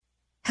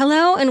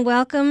Hello and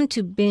welcome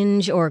to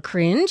Binge or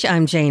Cringe.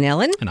 I'm Jane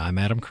Ellen. And I'm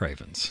Adam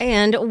Cravens.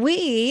 And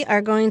we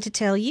are going to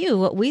tell you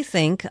what we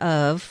think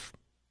of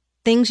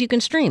things you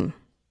can stream.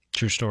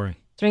 True story.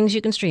 Things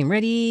you can stream.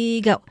 Ready,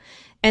 go.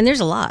 And there's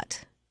a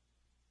lot.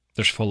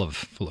 There's full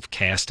of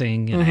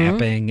casting and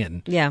apping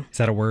and yeah. Is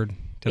that a word?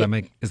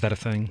 Is that a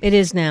thing? It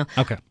is now.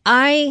 Okay.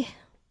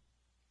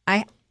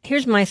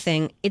 Here's my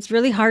thing. It's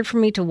really hard for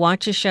me to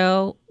watch a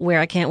show where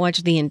I can't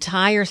watch the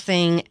entire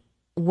thing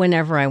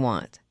whenever I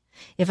want.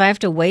 If I have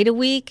to wait a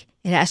week,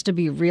 it has to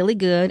be really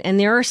good. And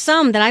there are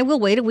some that I will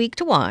wait a week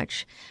to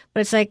watch.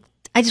 But it's like,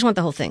 I just want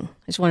the whole thing.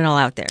 I just want it all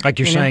out there. Like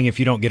you're saying, if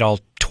you don't get all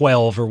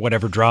 12 or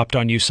whatever dropped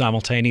on you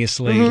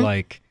simultaneously,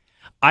 like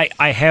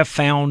I have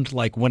found,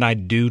 like when I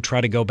do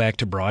try to go back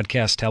to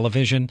broadcast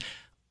television,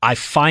 I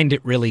find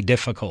it really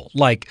difficult.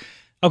 Like,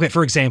 okay,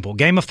 for example,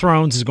 Game of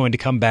Thrones is going to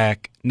come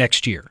back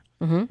next year.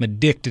 I'm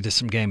addicted to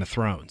some Game of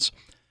Thrones.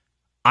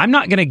 I'm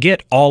not going to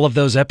get all of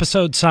those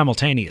episodes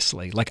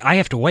simultaneously. Like, I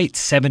have to wait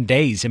 7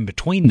 days in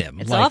between them.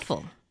 It's like,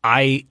 awful.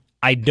 I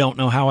don't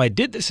know how I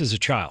did this as a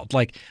child.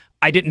 Like,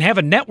 I didn't have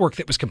a network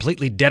that was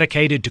completely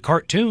dedicated to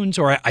cartoons,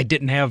 or I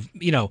didn't have,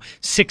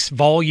 6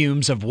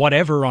 volumes of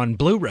whatever on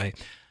Blu-ray.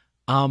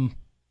 I'm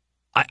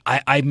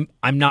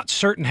not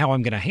certain how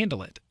I'm going to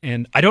handle it.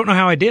 And I don't know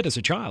how I did as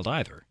a child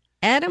either.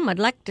 Adam, I'd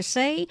like to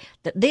say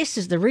that this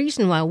is the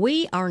reason why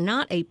we are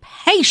not a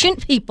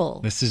patient people.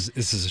 This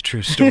is a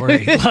true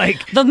story.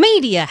 Like, the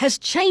media has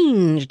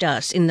changed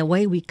us in the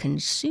way we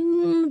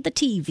consume the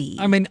TV.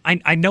 I mean,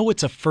 I know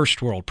it's a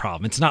first world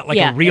problem. It's not like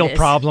a real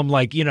problem,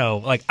 like,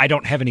 like I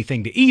don't have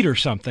anything to eat or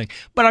something.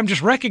 But I'm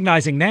just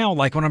recognizing now,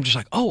 like when I'm just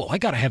like, oh, I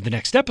got to have the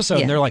next episode.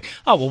 Yeah. And they're like,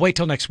 oh, well, wait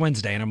till next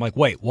Wednesday. And I'm like,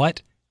 wait,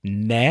 what?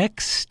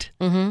 Next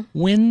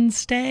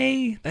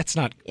Wednesday? That's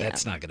not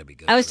going to be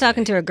good. I was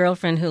talking to a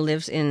girlfriend who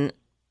lives in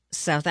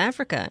South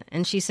Africa,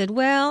 and she said,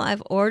 well,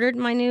 I've ordered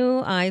my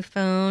new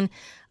iPhone.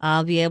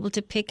 I'll be able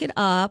to pick it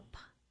up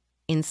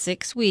in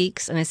 6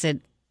 weeks. And I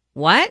said,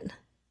 what?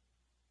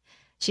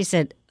 She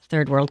said,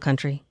 third world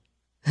country.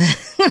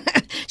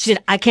 She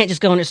said, I can't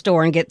just go in a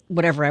store and get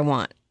whatever I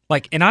want.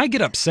 Like, and I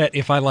get upset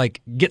if I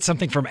get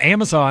something from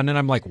Amazon and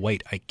I'm like,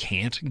 wait, I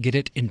can't get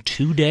it in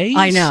 2 days?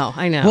 I know.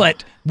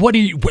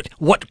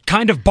 What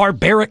kind of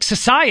barbaric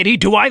society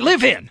do I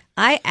live in?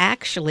 I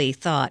actually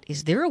thought,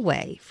 is there a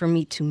way for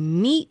me to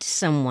meet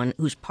someone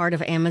who's part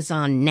of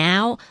Amazon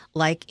now,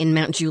 like in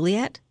Mount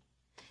Juliet,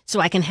 so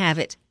I can have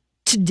it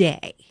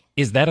today?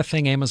 Is that a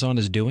thing Amazon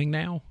is doing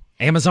now?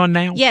 Amazon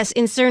Now? Yes,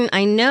 in certain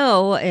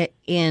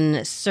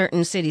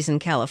cities in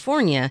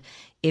California,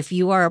 if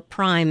you are a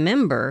Prime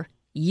member,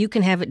 you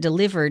can have it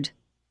delivered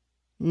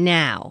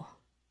now.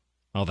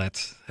 Oh,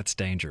 that's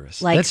dangerous.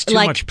 That's too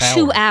much power.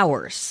 2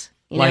 hours.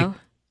 You know?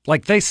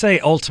 Like they say,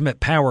 ultimate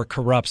power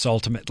corrupts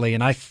ultimately,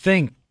 and I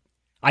think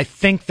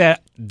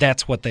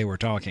that's what they were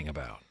talking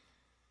about.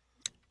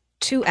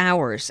 2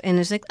 hours, and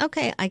it's like,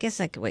 okay, I guess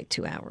I could wait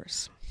 2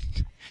 hours.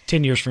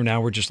 10 years from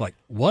now, we're just like,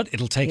 what?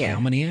 It'll take how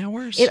many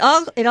hours?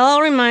 It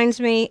all reminds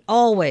me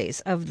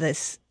always of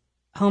this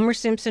Homer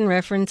Simpson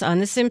reference on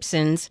The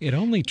Simpsons. It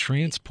only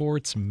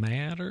transports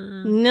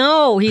matter?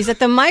 No, he's at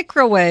the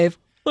microwave,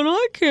 but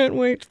I can't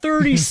wait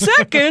 30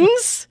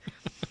 seconds.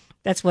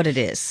 That's what it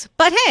is.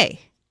 But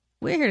hey,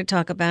 we're here to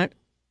talk about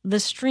the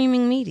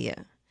streaming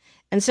media.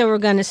 And so we're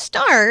going to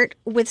start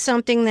with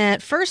something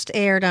that first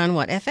aired on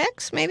what,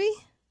 FX maybe?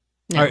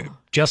 No. All right,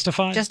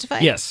 Justified?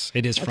 Justified? Yes,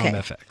 it is from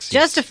FX. Yes.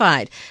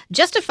 Justified.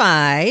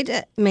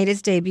 Justified made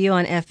its debut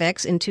on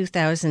FX in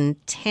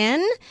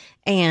 2010,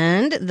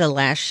 and the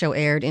last show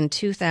aired in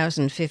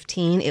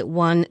 2015. It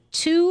won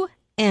 2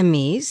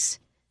 Emmys,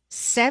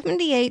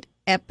 78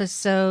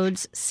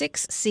 episodes,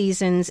 6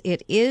 seasons.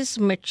 It is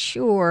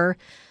mature.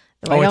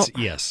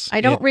 I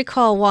don't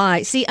recall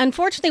why. See,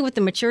 unfortunately with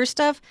the mature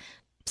stuff,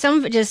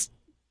 some of it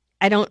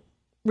I don't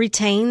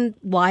retain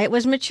why it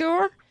was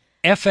mature.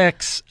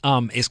 FX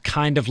is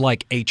kind of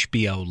like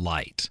HBO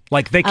Light.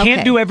 Like, they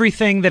can't do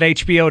everything that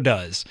HBO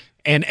does,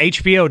 and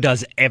HBO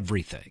does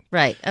everything.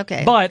 Right,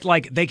 okay. But,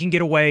 like, they can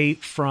get away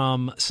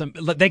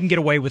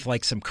with,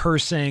 like, some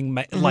cursing,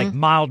 like,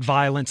 mild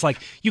violence. Like,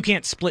 you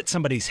can't split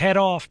somebody's head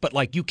off, but,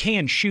 like, you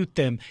can shoot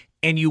them,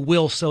 and you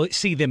will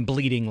see them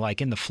bleeding,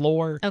 like, in the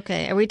floor.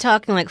 Okay, are we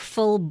talking, like,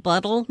 full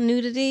buttle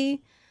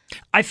nudity?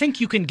 I think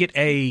you can get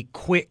a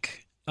quick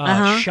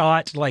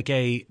shot, like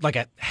a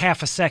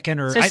half a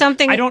second, or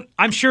something.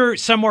 I'm sure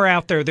somewhere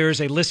out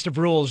there's a list of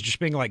rules just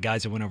being like,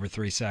 guys, it went over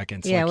 3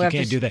 seconds. Yeah, like, you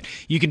can't do that.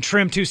 You can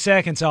trim 2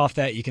 seconds off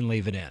that. You can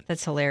leave it in.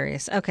 That's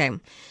hilarious. Okay,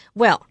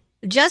 well,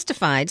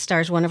 Justified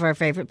stars one of our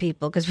favorite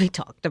people because we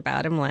talked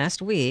about him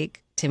last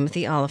week,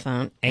 Timothy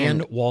Olyphant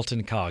and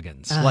Walton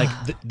Goggins. Like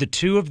the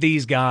two of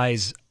these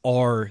guys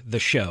are the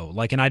show.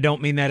 Like, and I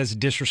don't mean that as a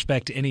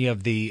disrespect to any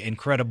of the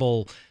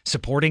incredible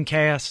supporting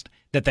cast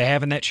that they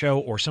have in that show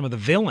or some of the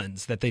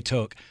villains that they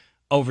took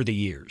over the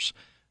years.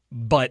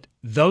 But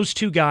those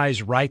two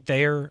guys right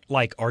there,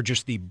 like, are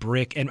just the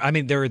brick. And I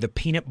mean, they're the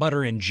peanut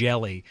butter and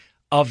jelly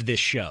of this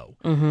show.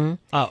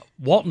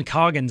 Walton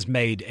Goggins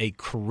made a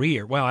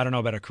career. Well, I don't know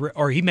about a career,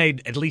 or he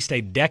made at least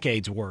a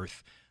decade's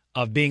worth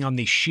of being on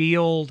The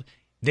Shield.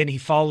 Then he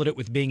followed it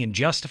with being in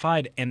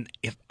Justified. And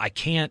if I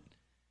can't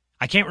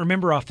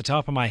remember off the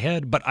top of my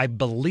head, but I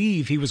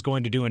believe he was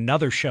going to do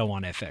another show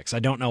on FX. I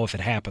don't know if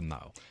it happened,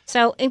 though.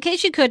 So, in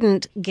case you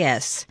couldn't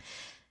guess,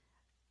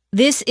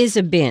 this is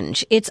a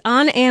binge. It's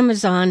on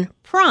Amazon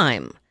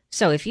Prime.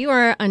 So if you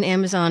are an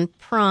Amazon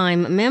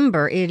Prime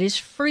member, it is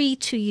free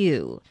to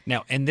you.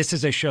 Now, and this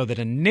is a show that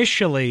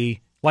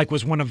initially, like,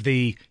 was one of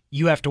the,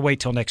 you have to wait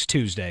till next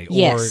Tuesday.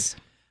 Yes.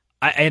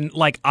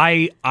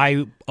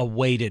 I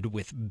awaited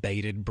with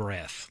bated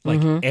breath,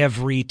 like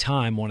every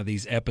time one of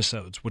these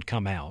episodes would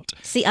come out.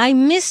 See, I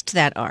missed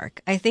that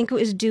arc. I think it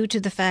was due to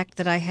the fact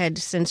that I had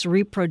since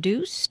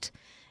reproduced.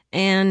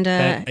 And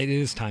it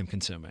is time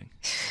consuming.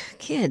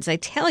 Kids, I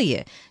tell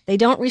you, they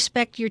don't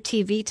respect your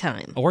TV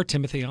time. Or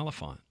Timothy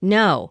Oliphant.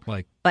 No.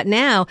 But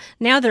now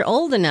they're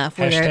old enough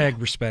where hashtag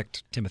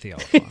respect Timothy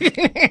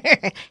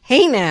Oliphant.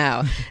 Hey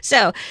now.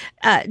 So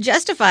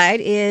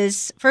Justified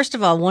is, first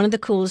of all, one of the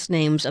coolest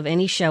names of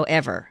any show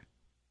ever.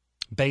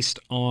 Based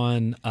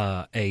on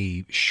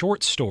a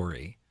short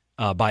story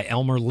by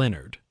Elmer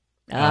Leonard.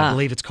 I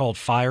believe it's called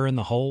Fire in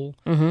the Hole.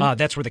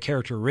 That's where the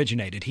character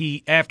originated.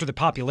 After the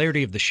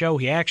popularity of the show,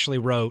 he actually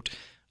wrote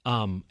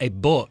a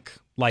book,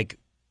 like,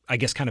 I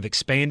guess, kind of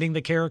expanding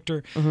the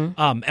character.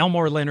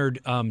 Elmore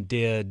Leonard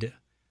did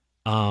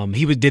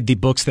the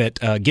books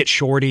that Get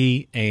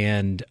Shorty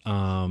and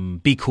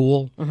Be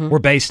Cool were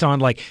based on.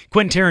 Like,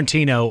 Quentin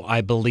Tarantino,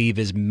 I believe,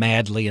 is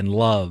madly in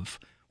love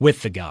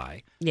with the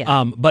guy.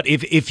 Yeah. But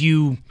if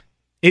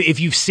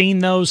you've seen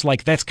those,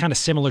 like, that's kind of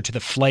similar to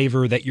the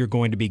flavor that you're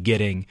going to be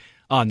getting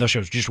on those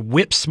shows. Just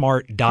whip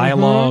smart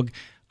dialogue.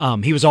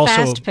 He was also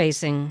fast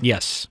pacing.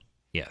 Yes.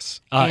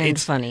 And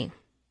it's funny.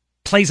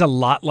 Plays a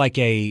lot like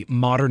a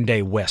modern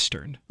day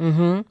Western.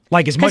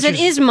 Like, as much because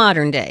it is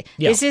modern day.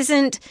 Yeah. This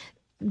isn't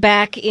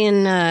back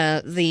in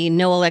the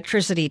no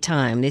electricity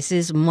time. This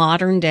is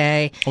modern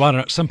day. Well, I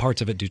don't know. Some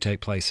parts of it do take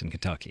place in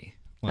Kentucky.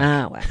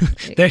 Well.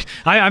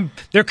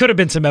 There could have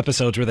been some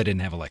episodes where they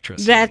didn't have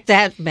electricity.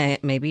 That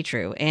may be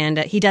true. And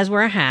he does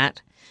wear a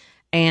hat,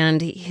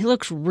 and he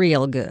looks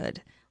real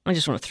good. I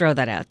just want to throw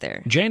that out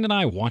there. Jane and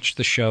I watched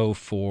the show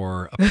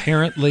for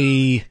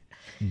apparently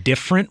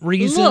different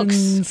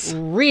reasons. Looks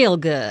real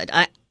good.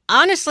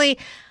 Honestly,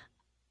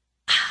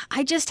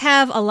 I just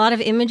have a lot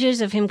of images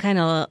of him kind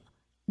of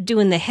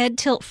doing the head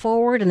tilt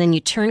forward, and then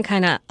you turn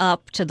kind of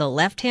up to the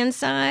left-hand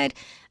side,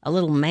 a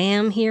little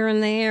ma'am here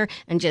and there,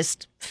 and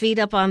just feet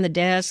up on the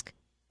desk.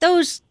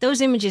 Those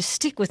images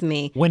stick with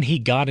me. When he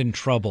got in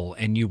trouble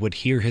and you would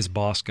hear his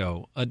boss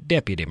go,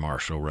 Deputy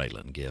Marshal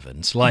Raylan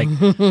Givens. Like,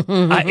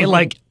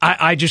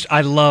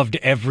 I loved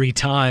every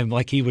time,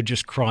 like, he would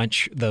just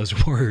crunch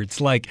those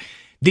words. Like,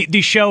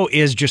 the show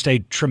is just a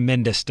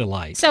tremendous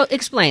delight. So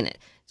explain it.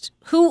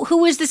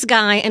 Who is this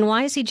guy and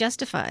why is he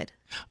justified?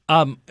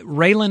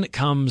 Raylan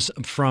comes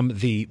from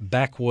the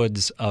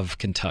backwoods of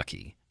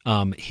Kentucky.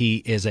 He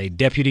is a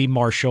deputy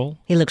marshal.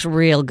 He looks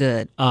real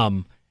good.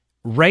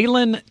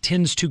 Raylan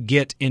tends to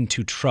get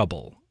into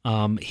trouble.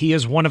 He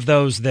is one of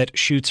those that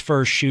shoots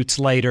first, shoots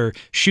later,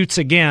 shoots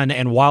again,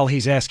 and while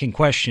he's asking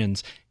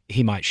questions,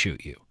 he might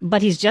shoot you.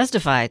 But he's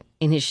justified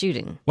in his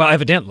shooting. Well,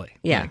 evidently.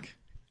 Yeah.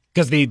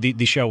 Because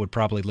the show would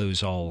probably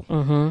lose all.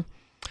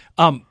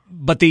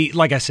 But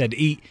like I said,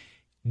 he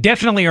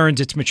definitely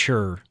earns its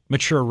mature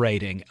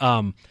rating.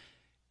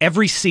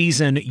 Every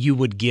season you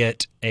would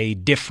get a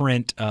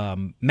different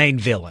main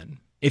villain,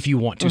 if you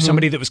want to.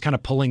 Somebody that was kind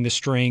of pulling the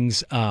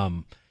strings.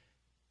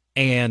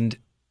 And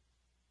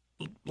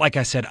like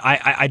I said,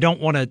 I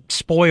don't want to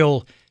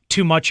spoil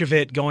too much of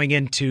it going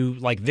into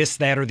like this,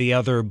 that, or the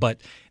other,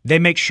 but they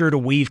make sure to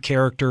weave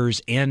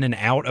characters in and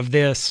out of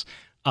this.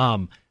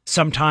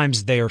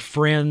 Sometimes they're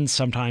friends,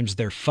 sometimes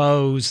they're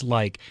foes.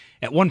 Like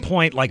at one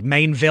point, like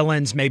main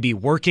villains may be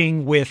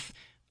working with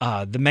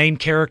the main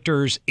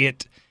characters.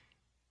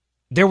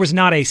 There was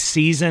not a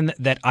season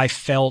that I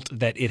felt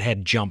that it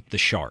had jumped the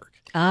shark.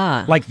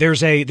 Like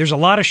there's a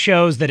lot of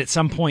shows that at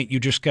some point you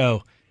just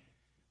go,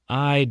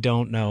 I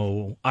don't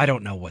know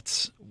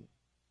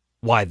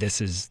why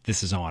this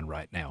is on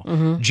right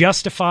now.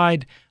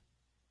 Justified,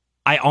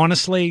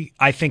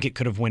 I think it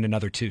could have went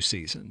another 2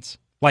 seasons,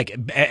 like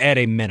at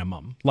a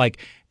minimum. Like,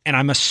 and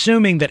I'm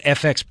assuming that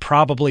FX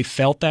probably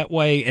felt that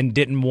way and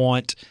didn't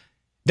want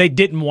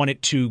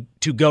it to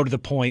go to the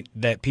point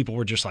that people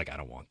were just like, I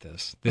don't want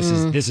this. This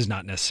is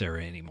not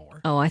necessary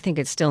anymore. Oh, I think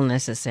it's still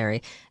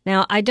necessary.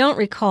 Now, I don't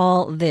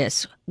recall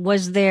this.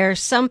 Was there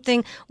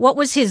something? What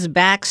was his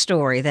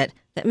backstory that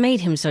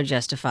made him so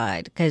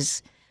justified?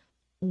 Because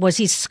was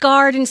he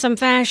scarred in some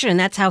fashion, and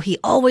that's how he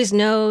always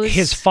knows?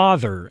 His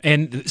father,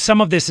 and some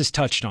of this is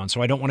touched on,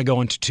 so I don't want to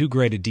go into too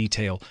great a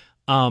detail,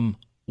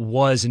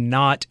 was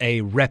not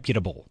a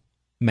reputable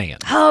man.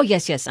 Oh,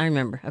 yes, I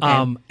remember.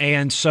 Okay.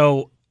 And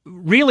so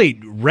really,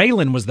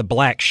 Raylan was the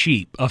black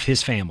sheep of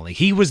his family.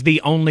 He was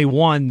the only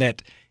one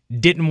that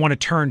didn't want to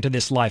turn to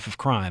this life of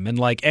crime. And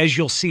like, as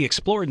you'll see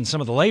explored in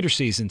some of the later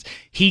seasons,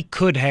 he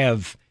could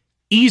have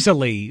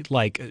easily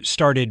like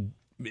started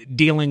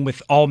dealing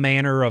with all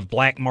manner of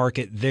black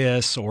market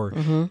this or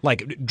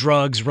like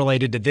drugs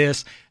related to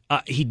this.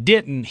 He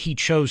didn't. He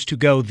chose to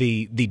go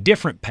the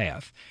different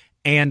path.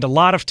 And a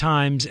lot of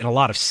times in a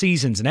lot of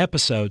seasons and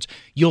episodes,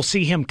 you'll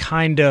see him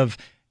kind of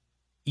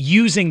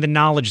using the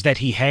knowledge that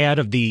he had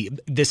of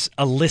this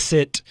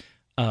illicit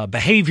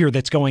behavior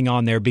that's going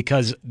on there,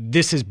 because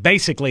this is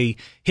basically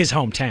his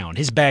hometown,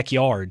 his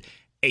backyard.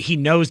 He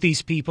knows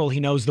these people. He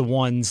knows the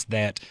ones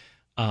that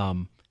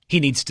he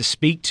needs to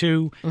speak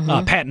to.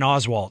 Patton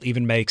Oswalt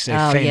even makes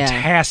a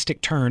fantastic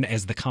turn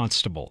as the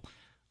constable.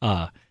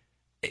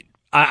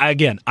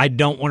 Again, I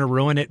don't want to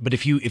ruin it, but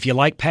if you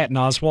like Patton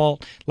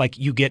Oswalt, like,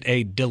 you get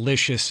a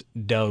delicious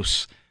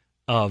dose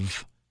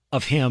of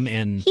him,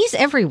 and he's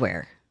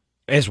everywhere.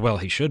 As well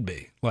he should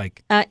be.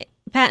 Like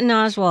Patton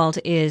Oswalt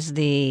is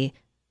the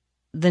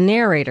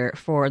narrator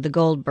for The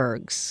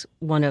Goldbergs,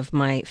 one of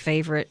my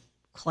favorite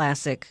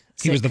classic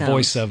sitcoms. He was the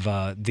voice of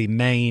the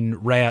main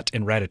rat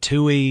in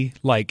Ratatouille.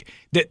 Like,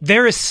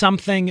 there is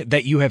something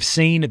that you have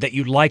seen that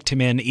you liked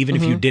him in, even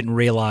if you didn't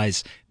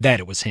realize that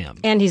it was him.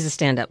 And he's a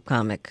stand-up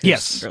comic.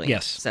 Yes, brilliant.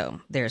 yes. So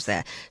there's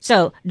that.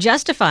 So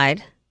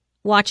Justified,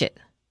 watch it.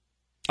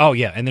 Oh,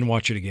 yeah, and then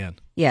watch it again.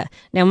 Yeah.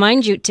 Now,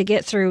 mind you, to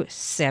get through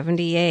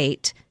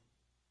 78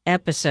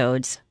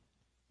 episodes,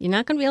 you're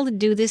not going to be able to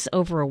do this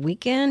over a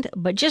weekend,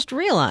 but just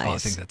realize. Oh, I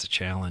think that's a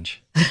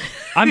challenge.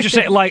 I'm just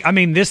saying, like, I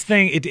mean, this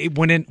thing,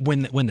 when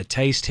the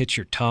taste hits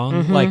your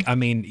tongue, like, I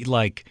mean,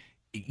 like,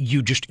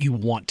 you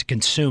want to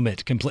consume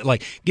it completely.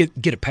 Like,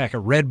 get a pack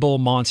of Red Bull,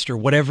 Monster,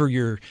 whatever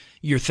your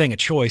thing of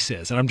choice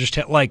is, and I'm just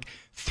like,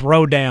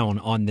 throw down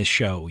on this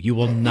show. You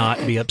will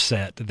not be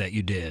upset that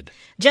you did.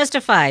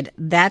 Justified.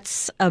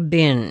 That's a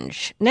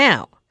binge.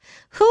 Now,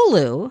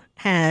 Hulu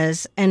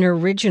has an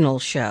original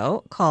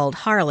show called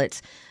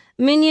Harlots.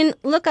 Minion,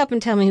 look up and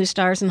tell me who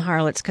stars in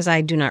Harlots, because I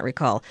do not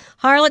recall.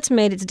 Harlots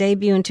made its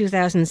debut in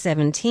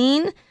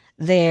 2017.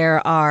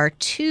 There are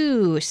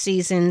 2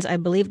 seasons. I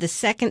believe the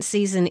second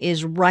season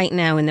is right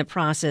now in the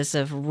process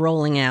of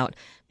rolling out,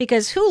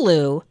 because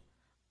Hulu,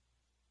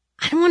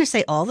 I don't want to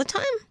say all the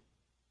time,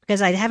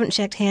 because I haven't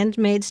checked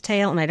Handmaid's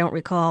Tale and I don't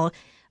recall,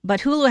 but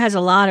Hulu has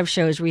a lot of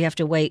shows where you have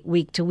to wait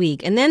week to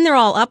week, and then they're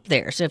all up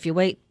there. So if you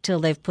wait till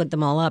they've put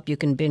them all up, you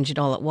can binge it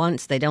all at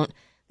once. They don't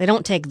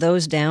take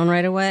those down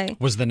right away.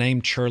 Was the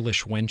name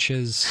Churlish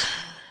Wenches,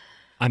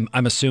 I'm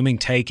assuming,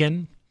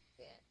 taken?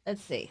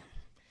 Let's see.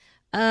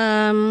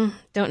 Don't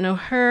know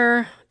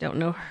her.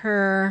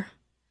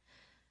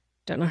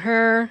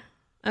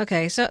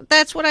 Okay, so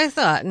that's what I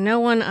thought. No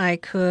one I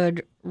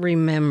could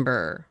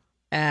remember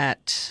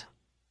at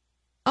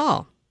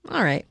all.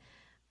 All right.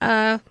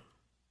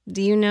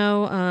 Do you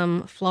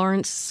know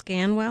Florence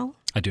Scanwell?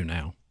 I do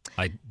now.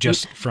 I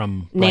just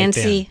from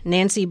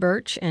Nancy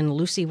Birch and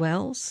Lucy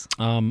Wells.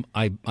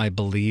 I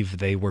believe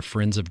they were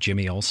friends of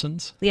Jimmy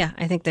Olsen's. Yeah,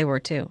 I think they were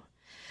too.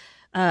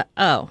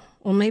 Well,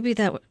 maybe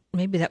that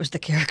was the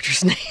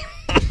character's name.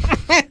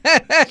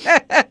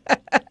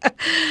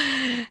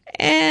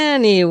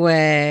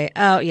 Anyway,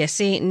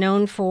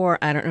 known for,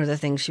 I don't know the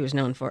things she was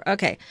known for.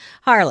 Okay,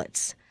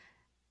 Harlots.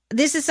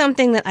 This is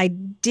something that I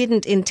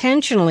didn't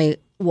intentionally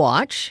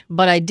watch,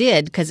 but I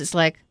did because it's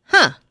like,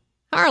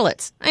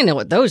 Harlots. I know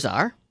what those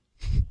are.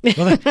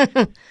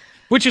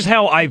 Which is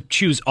how I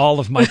choose all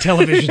of my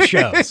television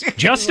shows.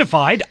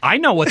 Justified, I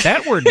know what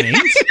that word means.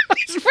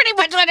 It's pretty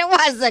much what it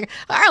was. Like,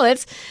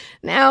 Harlots.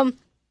 Now,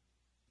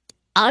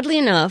 oddly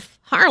enough,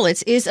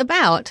 Harlots is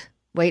about,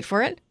 wait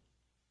for it,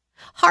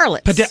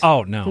 harlots.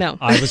 No.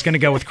 I was going to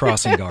go with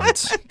crossing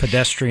guards.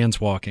 Pedestrians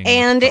walking.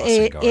 And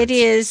it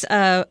is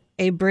a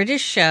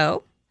British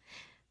show,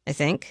 I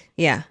think.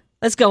 Yeah.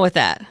 Let's go with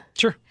that.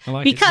 Sure. I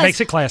like it.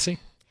 Makes it classy.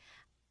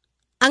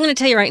 I'm going to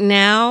tell you right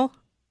now,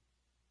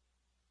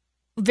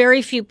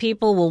 very few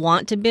people will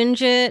want to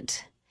binge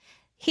it.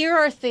 Here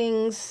are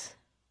things.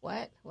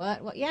 What?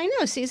 Yeah, I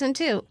know. Season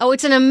 2. Oh,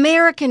 it's an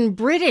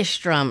American-British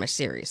drama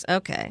series.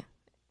 Okay.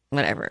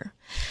 Whatever.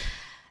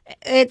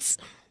 It's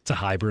a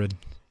hybrid.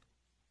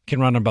 Can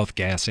run on both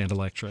gas and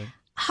electric.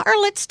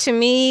 Harlots, to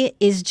me,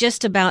 is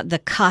just about the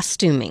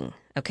costuming,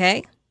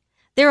 okay?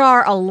 There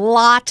are a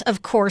lot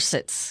of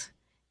corsets,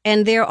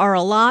 and there are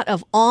a lot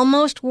of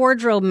almost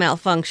wardrobe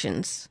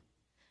malfunctions,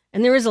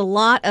 and there is a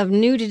lot of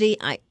nudity,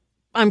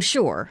 I'm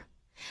sure.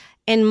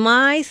 And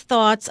my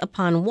thoughts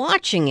upon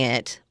watching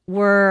it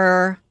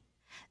were,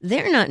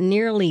 they're not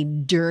nearly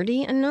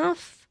dirty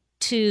enough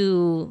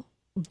to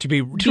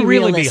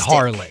really be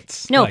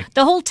harlots. No,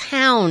 the whole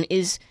town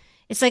is,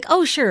 it's like,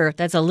 oh, sure,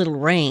 that's a little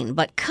rain,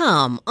 but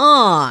come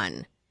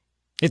on.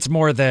 It's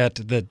more that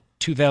the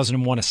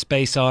 2001 A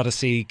Space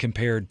Odyssey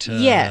compared to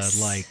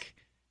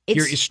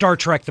your Star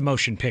Trek the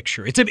motion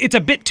picture. It's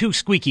a bit too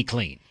squeaky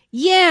clean.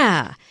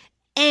 Yeah.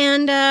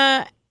 And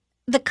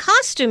the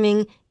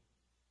costuming,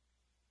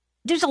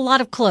 there's a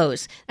lot of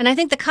clothes. And I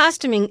think the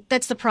costuming,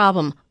 that's the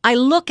problem. I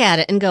look at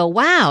it and go,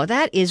 wow,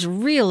 that is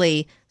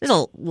really, there's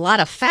a lot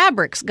of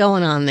fabrics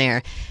going on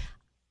there.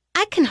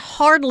 I can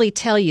hardly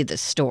tell you the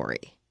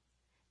story.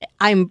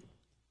 I'm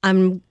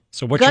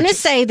So what Gonna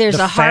say there's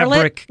the a harlot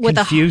fabric with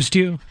confused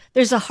you?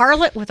 There's a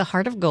harlot with a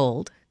heart of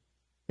gold.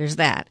 There's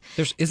that.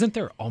 Isn't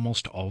there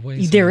almost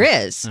always? There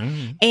is. All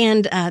right.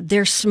 And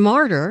they're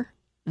smarter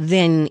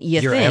than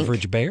you Your think.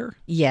 average bear?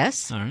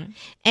 Yes. All right.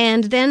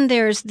 And then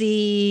there's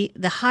the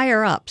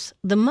higher ups,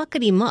 the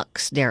muckety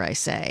mucks, dare I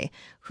say,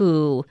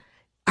 who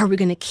are we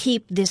going to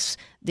keep this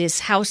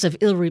house of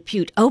ill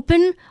repute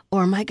open,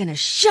 or am I going to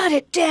shut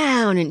it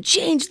down and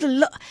change the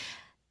law?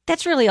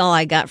 That's really all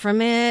I got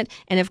from it.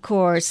 And of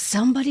course,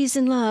 somebody's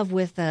in love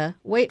with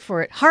wait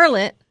for it,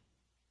 harlot,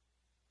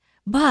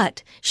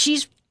 but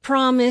she's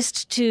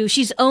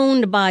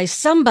owned by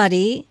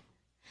somebody.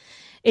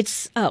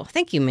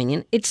 Thank you,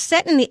 Minion. It's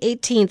set in the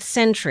 18th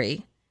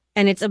century,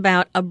 and it's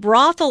about a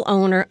brothel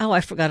owner. Oh, I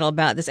forgot all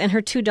about this. And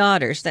her 2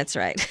 daughters. That's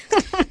right.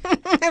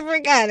 I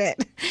forgot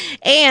it.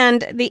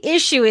 And the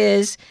issue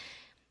is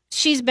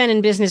she's been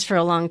in business for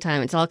a long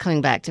time. It's all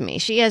coming back to me.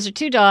 She has her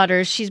 2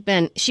 daughters.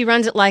 She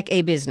runs it like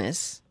a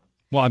business.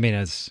 Well, I mean,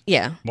 as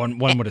one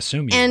would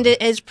assume you and would.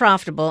 it is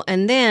profitable.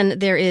 And then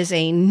there is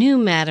a new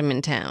madam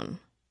in town.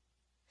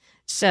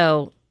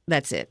 So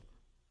that's it.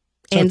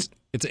 So and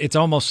it's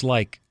almost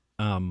like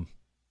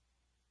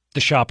the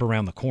shop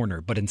around the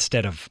corner, but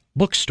instead of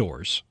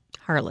bookstores,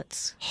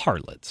 harlots.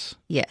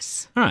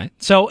 Yes. All right.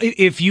 So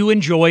if you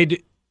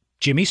enjoyed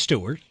Jimmy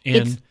Stewart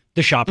and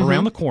the shop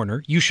around the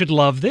corner, you should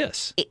love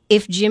this.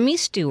 If Jimmy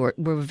Stewart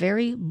were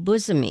very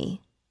bosomy,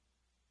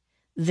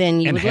 then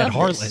you would love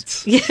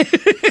harlots. This.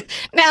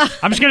 Now,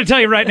 I'm just going to tell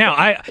you right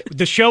now,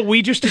 the show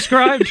we just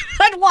described.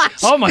 I'd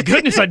watch. Oh my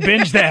goodness, I'd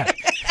binge that.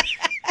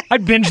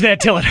 I'd binge that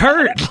till it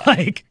hurt.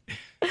 Like,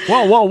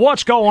 well,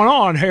 what's going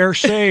on here?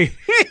 See,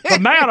 the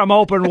madam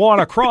opened one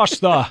across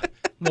the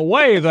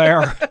way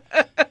there.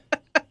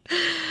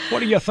 What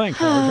do you think,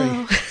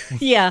 Harvey?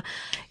 Yeah,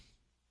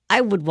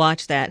 I would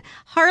watch that.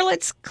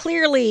 Harlots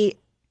clearly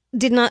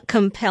did not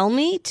compel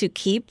me to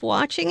keep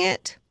watching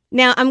it.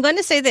 Now, I'm going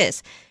to say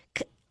this.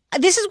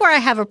 This is where I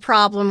have a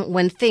problem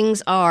when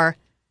things are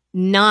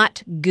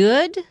not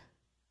good.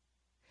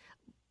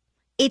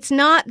 It's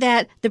not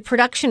that the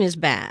production is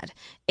bad.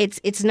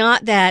 It's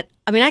not that,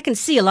 I mean, I can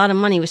see a lot of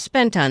money was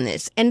spent on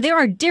this, and there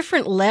are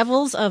different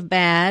levels of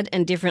bad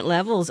and different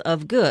levels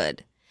of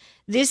good.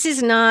 This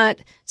is not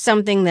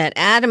something that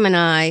Adam and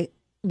I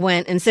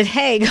went and said,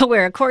 hey, go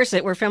wear a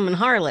corset, we're filming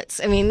harlots.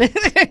 I mean,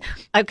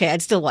 okay,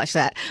 I'd still watch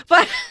that.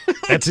 But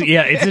it's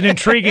an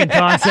intriguing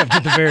concept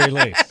at the very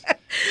least.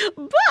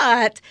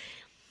 But,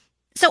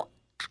 so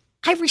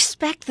I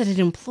respect that it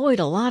employed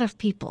a lot of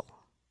people.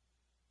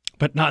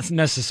 But not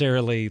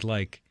necessarily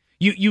like,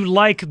 you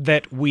like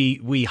that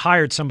we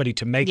hired somebody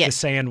to make the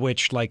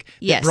sandwich, like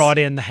that brought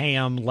in the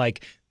ham,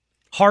 like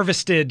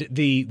harvested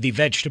the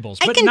vegetables,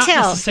 but not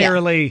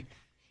necessarily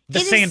the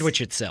sandwich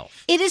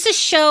itself. It is a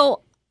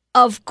show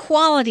of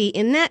quality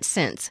in that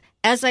sense.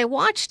 As I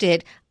watched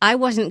it, I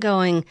wasn't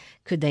going,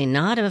 could they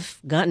not have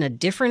gotten a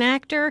different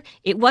actor?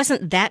 It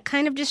wasn't that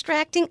kind of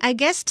distracting. I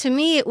guess to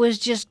me it was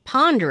just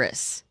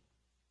ponderous.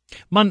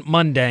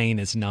 Mundane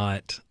is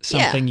not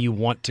something you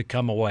want to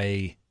come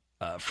away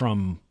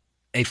from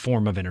a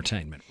form of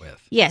entertainment with.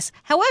 Yes.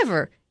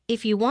 However,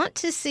 if you want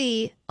to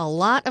see a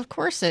lot of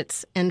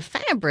corsets and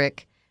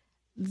fabric,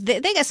 they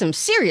got some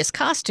serious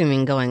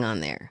costuming going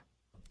on there.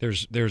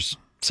 There's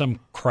some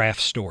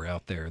craft store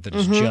out there that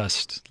is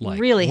just like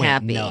really went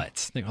happy.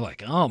 Nuts. They're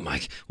like, oh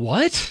my,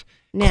 what?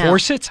 Now,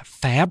 corsets,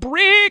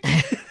 fabric?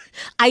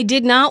 I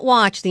did not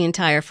watch the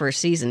entire first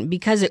season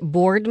because it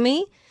bored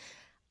me.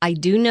 I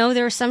do know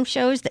there are some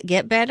shows that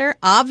get better.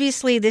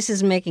 Obviously, this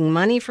is making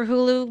money for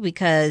Hulu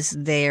because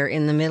they're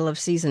in the middle of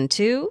season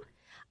 2.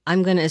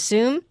 I'm going to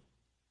assume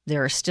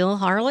there are still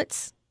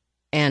harlots,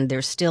 and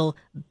there's still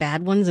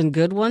bad ones and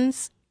good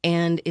ones,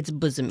 and it's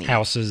bosomy.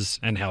 Houses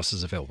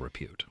of ill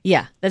repute.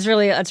 Yeah, that's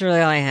really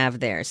all I have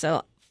there.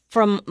 So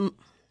from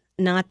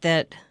not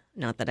that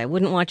I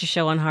wouldn't watch a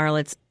show on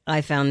harlots,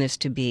 I found this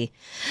to be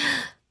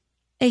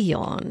a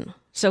yawn.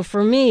 So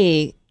for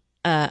me,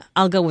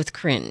 I'll go with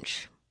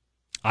cringe.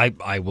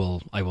 I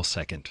will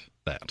second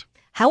that.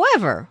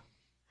 However,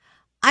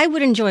 I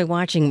would enjoy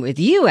watching with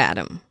you,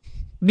 Adam,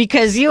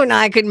 because you and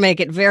I could make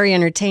it very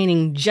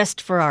entertaining just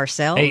for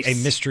ourselves. A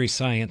mystery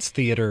science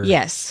theater,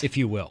 yes, if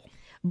you will.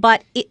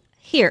 But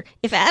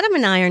if Adam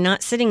and I are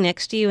not sitting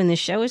next to you and the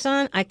show is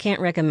on, I can't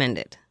recommend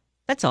it.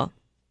 That's all.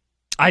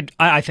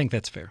 I think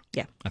that's fair.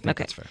 Yeah. I think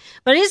that's fair.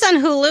 But it is on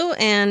Hulu,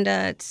 and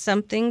it's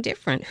something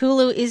different.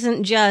 Hulu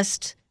isn't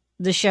just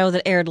the show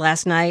that aired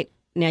last night.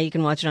 Now you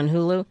can watch it on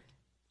Hulu.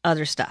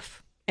 Other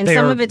stuff. And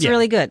some of it's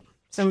really good.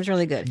 Some of it's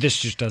really good. This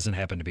just doesn't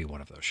happen to be one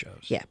of those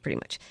shows. Yeah, pretty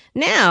much.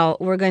 Now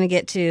we're going to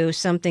get to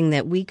something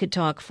that we could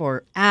talk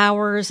for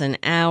hours and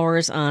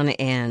hours on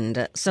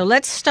end. So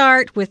let's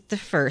start with the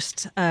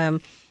first.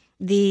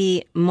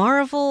 The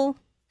Marvel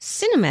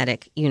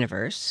Cinematic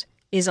Universe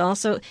is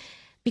also,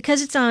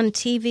 because it's on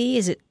TV,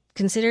 is it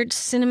considered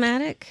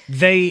cinematic?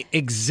 They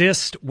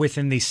exist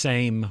within the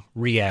same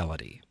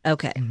reality.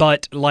 Okay.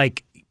 But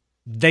like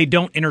they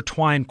don't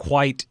intertwine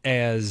quite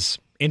as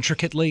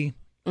intricately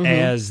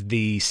as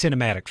the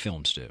cinematic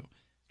films do.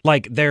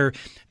 Like the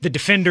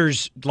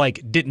Defenders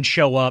like didn't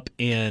show up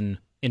in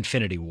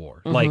Infinity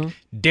War. Like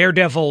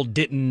Daredevil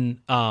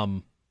didn't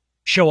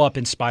show up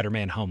in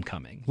Spider-Man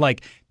Homecoming.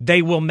 Like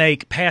they will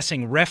make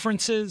passing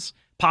references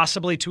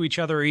possibly to each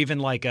other, or even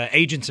like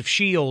Agents of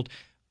S.H.I.E.L.D.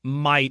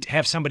 might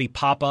have somebody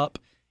pop up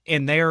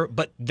in there,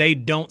 but they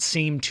don't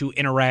seem to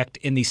interact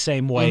in the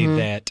same way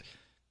that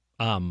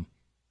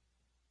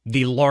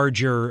the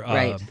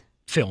larger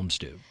films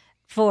do.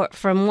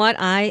 From what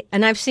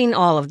and I've seen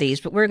all of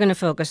these, but we're going to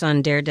focus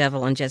on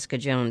Daredevil and Jessica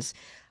Jones.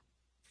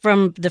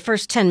 From the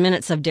first 10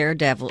 minutes of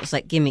Daredevil, it's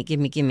like,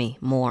 gimme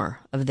more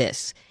of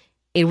this.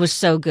 It was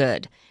so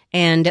good.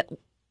 And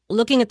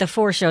looking at the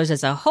 4 shows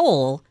as a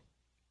whole,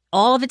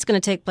 all of it's going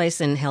to take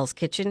place in Hell's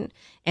Kitchen,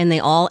 and they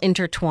all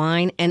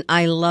intertwine, and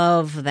I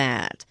love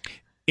that.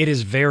 It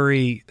is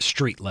very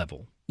street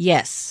level.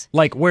 Yes.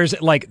 Like, where's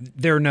it? Like,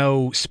 there are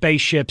no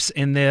spaceships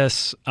in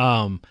this.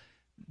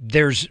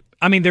 There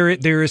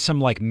is some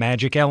like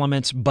magic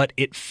elements, but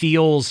it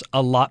feels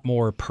a lot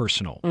more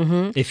personal,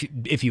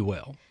 if you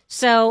will.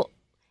 So,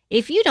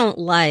 if you don't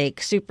like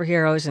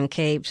superheroes and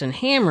capes and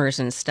hammers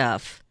and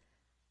stuff,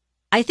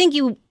 I think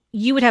you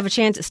would have a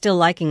chance at still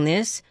liking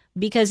this,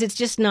 because it's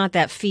just not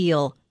that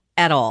feel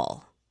at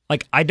all.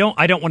 Like, I don't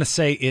want to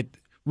say it.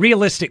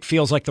 Realistic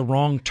feels like the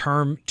wrong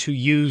term to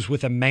use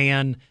with a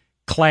man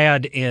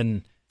clad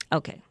in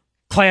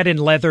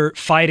leather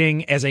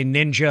fighting as a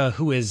ninja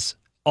who is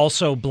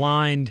also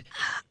blind.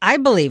 I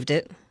believed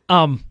it.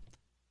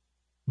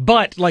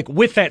 But like,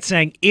 with that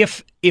saying,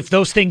 if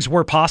those things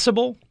were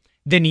possible,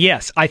 then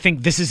yes, I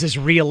think this is as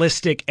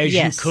realistic as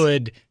you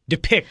could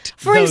depict.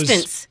 For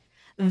instance,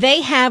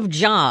 they have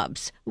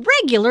jobs,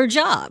 regular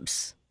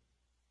jobs.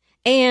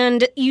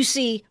 And you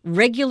see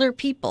regular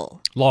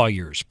people.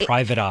 Lawyers,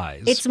 private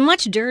eyes. It's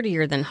much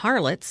dirtier than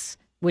harlots,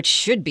 which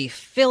should be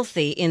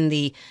filthy in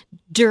the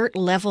dirt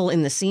level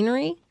in the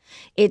scenery.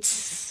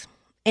 It's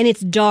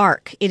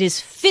dark. It is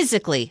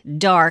physically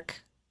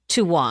dark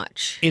to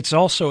watch. It's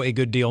also a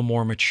good deal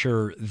more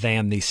mature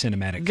than the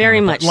cinematic.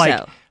 Very much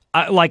so.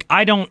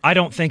 I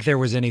don't think there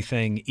was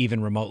anything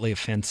even remotely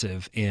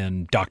offensive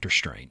in Doctor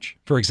Strange,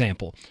 for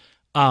example.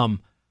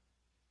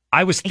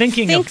 I was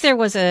thinking. I think there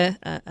was a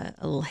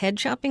little head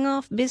chopping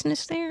off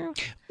business there.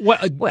 Well,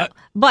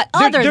 but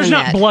there's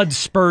not blood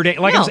spurting.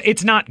 Like, no,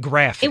 it's not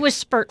graphic. It was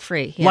spurt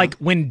free. Yeah. Like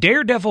when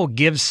Daredevil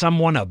gives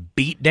someone a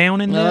beat down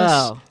in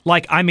this.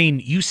 Like, I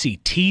mean, you see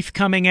teeth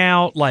coming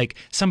out. Like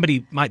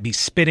somebody might be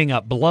spitting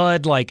up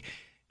blood. Like,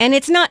 and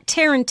it's not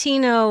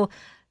Tarantino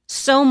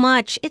so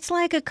much. It's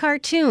like a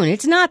cartoon.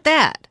 It's not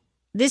that.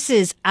 This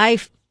is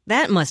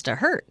that must have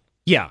hurt.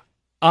 Yeah.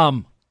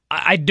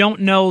 I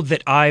don't know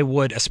that I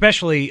would,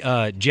 especially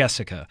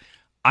Jessica,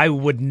 I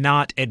would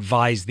not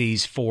advise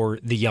these for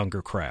the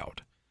younger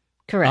crowd.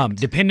 Correct.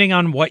 Depending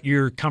on what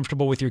you're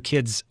comfortable with your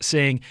kids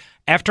seeing.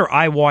 After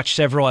I watched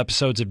several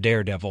episodes of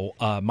Daredevil,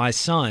 my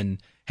son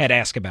had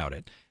asked about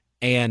it.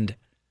 And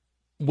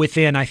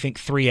within, I think,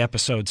 3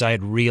 episodes, I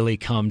had really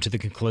come to the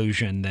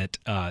conclusion that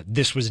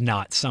this was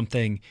not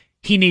something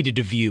he needed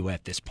to view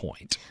at this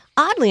point.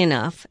 Oddly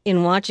enough,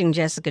 in watching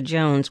Jessica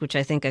Jones, which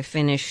I think I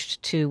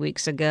finished 2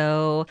 weeks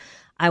ago,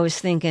 I was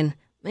thinking,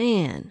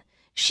 man,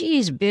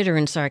 she's bitter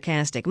and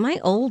sarcastic. My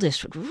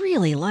oldest would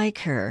really like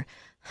her.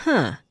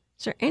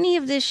 Is there any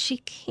of this she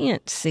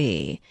can't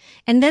see?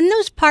 And then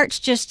those parts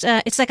just,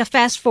 it's like a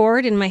fast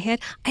forward in my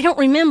head. I don't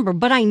remember,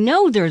 but I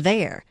know they're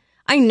there.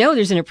 I know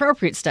there's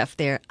inappropriate stuff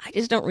there. I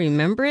just don't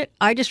remember it.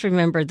 I just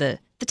remember the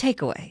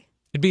takeaway.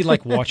 It'd be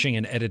like watching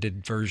an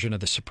edited version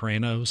of The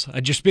Sopranos.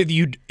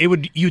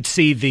 You'd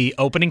see the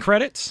opening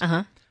credits,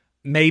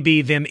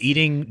 maybe them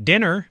eating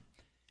dinner,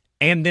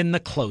 and then the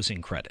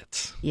closing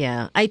credits.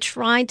 Yeah, I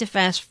tried to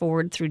fast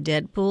forward through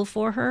Deadpool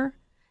for her,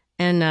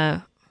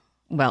 and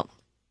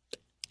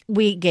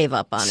we gave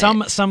up on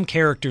it. Some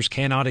characters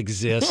cannot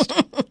exist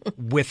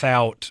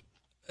without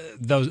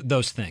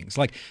those things.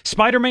 Like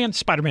Spider-Man.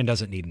 Spider-Man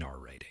doesn't need an R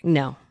rating.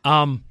 No.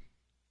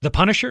 The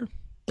Punisher,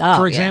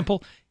 for example.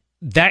 Yeah.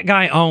 That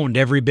guy owned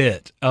every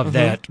bit of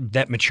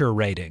that mature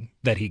rating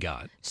that he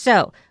got.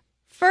 So,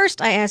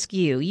 first I ask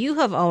you, you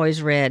have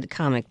always read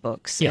comic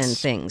books and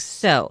things.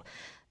 So,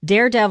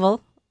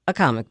 Daredevil, a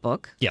comic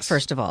book,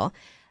 first of all.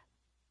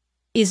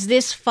 Is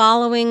this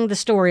following the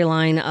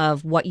storyline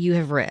of what you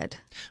have read?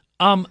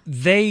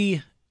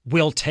 They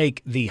will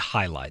take the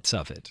highlights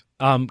of it.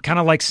 Kind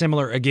of like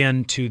similar,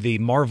 again, to the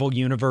Marvel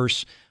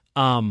Universe.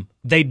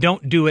 They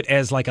don't do it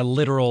as like a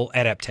literal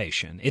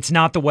adaptation. It's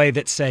not the way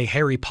that, say,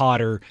 Harry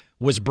Potter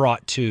was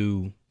brought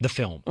to the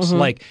films.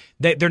 Like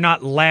they're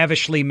not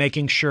lavishly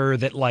making sure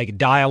that like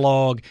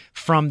dialogue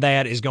from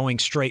that is going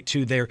straight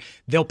to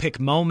they'll pick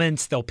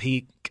moments, they'll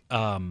pick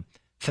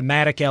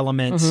thematic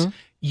elements.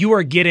 You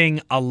are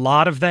getting a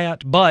lot of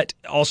that, but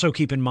also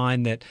keep in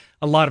mind that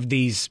a lot of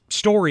these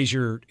stories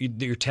you're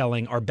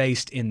telling are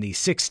based in the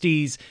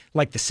 60s,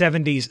 like the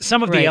 70s.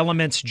 Some of the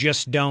elements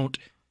just don't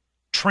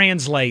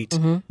translate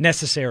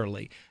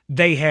necessarily.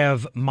 They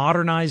have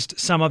modernized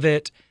some of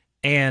it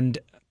and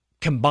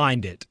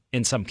combined it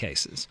in some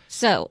cases.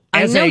 So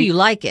I know you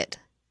like it.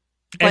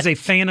 As a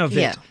fan of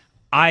it,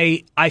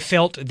 I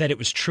felt that it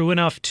was true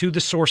enough to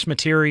the source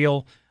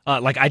material.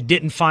 Like, I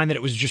didn't find that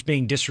it was just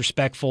being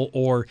disrespectful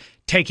or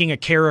taking a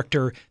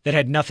character that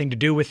had nothing to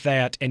do with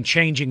that and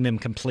changing them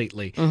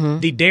completely.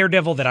 The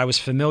Daredevil that I was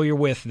familiar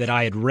with, that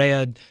I had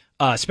read,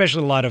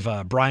 especially a lot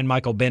of Brian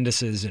Michael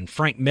Bendis's and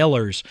Frank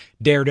Miller's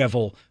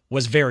Daredevil,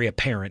 was very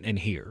apparent in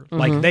here.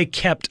 Like, they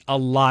kept a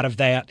lot of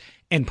that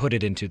and put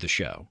it into the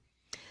show.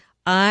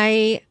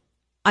 I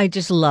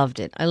just loved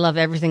it. I love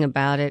everything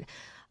about it.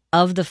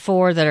 Of the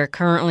 4 that are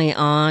currently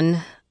on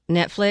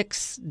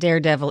Netflix,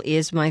 Daredevil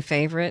is my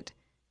favorite.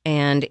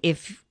 And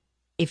if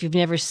you've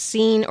never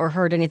seen or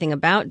heard anything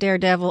about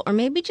Daredevil, or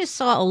maybe just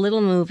saw a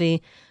little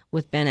movie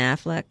with Ben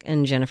Affleck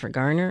and Jennifer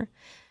Garner,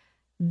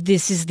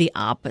 this is the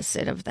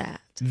opposite of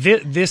that.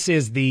 This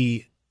is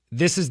the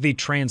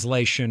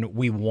translation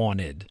we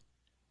wanted,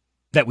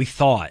 that we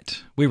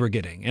thought we were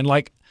getting. And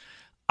like,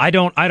 I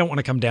don't want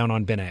to come down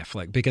on Ben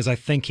Affleck, because I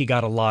think he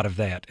got a lot of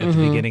that at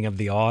the beginning of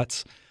the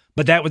aughts.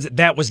 But that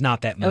was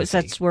not that movie. Oh,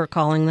 so we're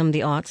calling them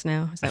the aughts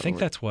now? I think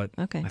that's what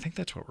we're I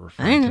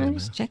referring don't know. I'm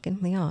just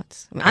checking the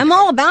aughts. I'm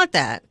all about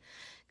that.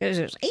 Because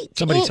it was 18.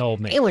 Somebody told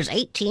me. It was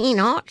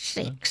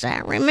 1806. I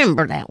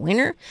remember that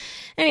winter.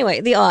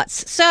 Anyway, the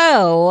aughts.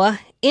 So,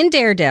 in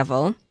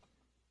Daredevil,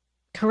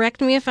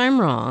 correct me if I'm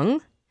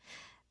wrong,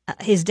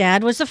 his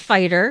dad was a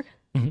fighter.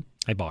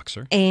 A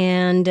boxer.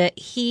 And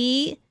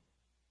he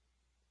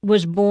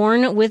was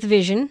born with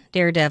vision,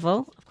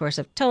 Daredevil. Of course,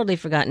 I've totally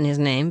forgotten his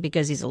name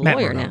because he's a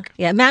lawyer now.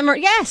 Yeah, Matt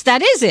Murdock. Yes,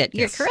 that is it.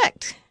 You're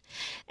correct.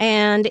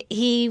 And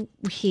he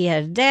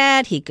had a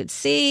dad, he could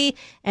see.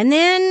 And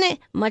then,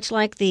 much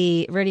like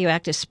the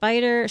radioactive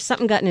spider,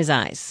 something got in his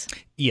eyes.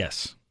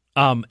 Yes.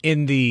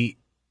 In the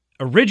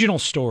original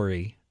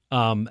story,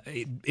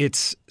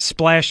 it's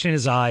splashed in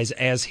his eyes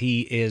as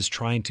he is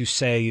trying to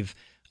save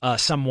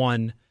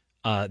someone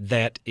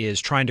that is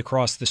trying to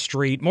cross the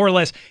street. More or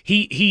less,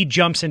 he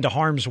jumps into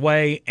harm's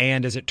way,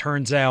 and as it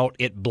turns out,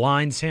 it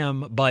blinds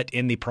him, but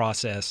in the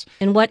process.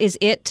 And what is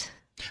it?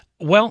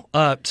 Well,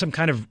 some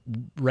kind of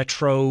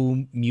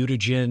retro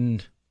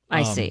mutagen.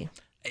 I see.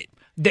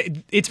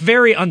 It's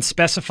very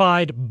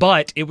unspecified,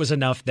 but it was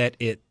enough that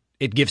it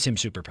gives him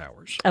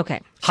superpowers. Okay.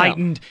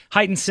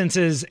 Heightened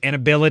senses and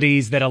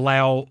abilities that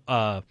allow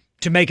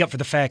to make up for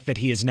the fact that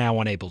he is now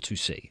unable to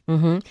see.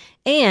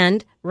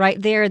 And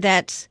right there,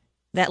 that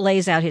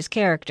lays out his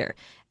character.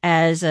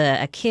 As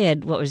a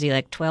kid, what was he,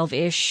 like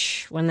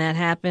 12-ish when that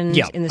happened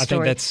in the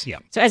story? I think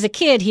that's. So as a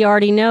kid, he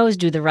already knows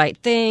do the right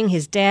thing.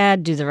 His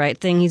dad, do the right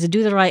thing. He's a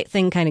do the right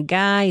thing kind of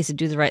guy. He's a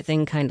do the right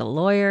thing kind of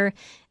lawyer.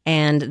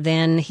 And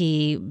then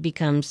he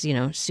becomes,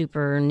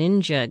 super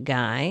ninja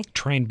guy.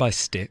 Trained by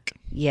Stick.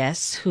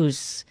 Yes,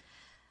 who's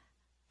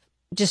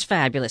just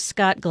fabulous.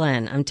 Scott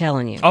Glenn, I'm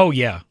telling you. Oh,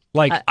 yeah.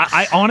 Like,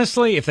 I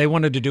honestly, if they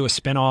wanted to do a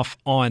spinoff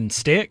on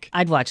Stick,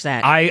 I'd watch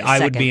that. I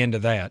would be into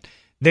that.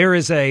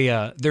 There's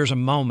a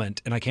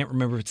moment, and I can't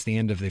remember if it's the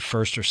end of the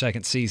first or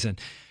second season.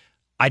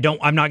 I'm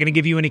not going to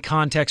give you any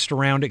context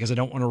around it because I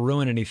don't want to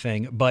ruin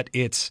anything, but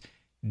it's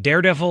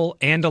Daredevil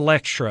and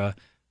Elektra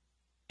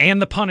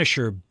and the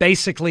Punisher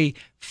basically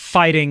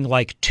fighting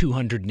like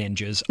 200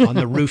 ninjas on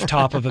the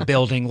rooftop of a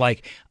building.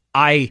 Like,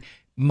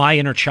 my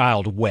inner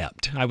child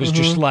wept. I was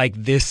just like,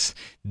 this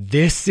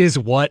is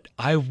what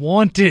I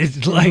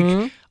wanted.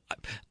 Like,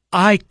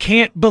 I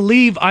can't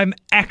believe I'm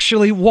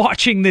actually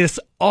watching this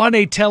on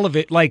a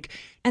television. Like,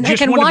 and I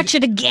can watch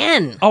it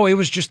again. Oh, it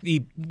was just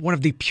one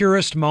of the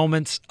purest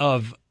moments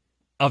of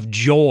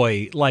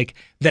joy, like,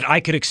 that I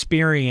could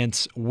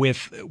experience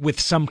with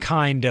some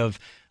kind of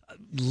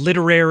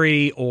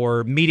literary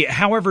or media,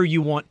 however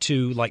you want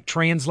to like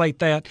translate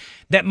that.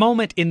 That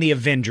moment in the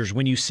Avengers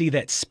when you see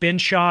that spin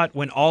shot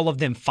when all of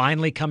them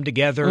finally come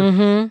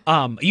together.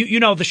 You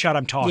know the shot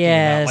I'm talking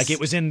about. Like, it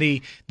was in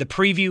the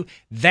preview.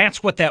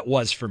 That's what that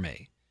was for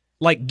me.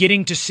 Like,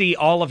 getting to see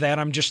all of that,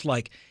 I'm just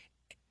like,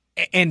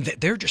 and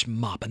they're just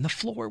mopping the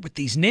floor with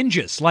these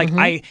ninjas.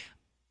 Like,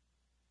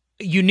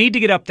 you need to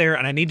get up there,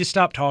 and I need to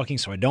stop talking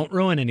so I don't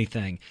ruin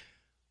anything.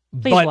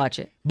 Please watch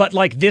it. But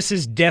like, this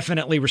is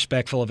definitely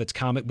respectful of its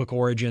comic book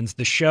origins.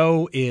 The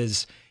show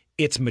it's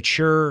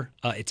mature,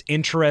 it's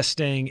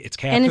interesting, it's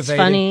captivating, and it's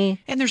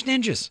funny, and there's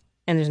ninjas.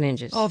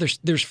 Oh,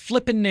 there's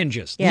flipping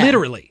ninjas. Yeah.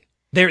 Literally,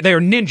 they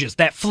are ninjas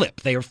that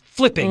flip. They are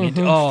flipping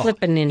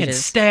flipping ninjas and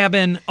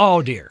stabbing.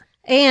 Oh dear.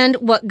 And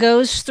what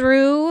goes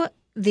through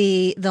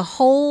the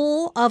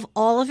whole of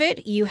all of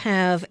it, you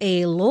have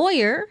a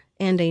lawyer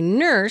and a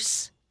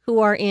nurse who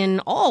are in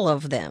all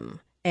of them,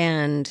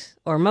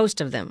 or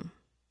most of them.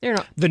 They're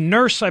not. The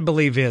nurse, I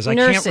believe, is. I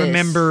can't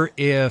remember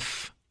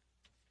if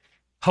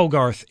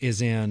Hogarth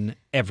is in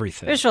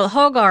everything. First of all,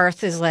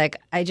 Hogarth is like,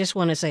 I just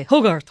want to say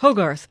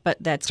Hogarth, but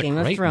that's Game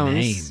of Thrones,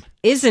 name.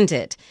 Isn't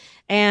it?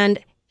 And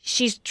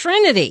she's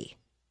Trinity.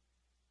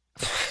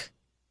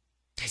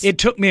 It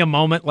took me a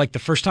moment, like the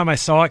first time I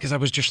saw it, because I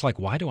was just like,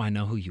 why do I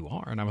know who you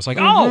are? And I was like,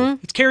 oh,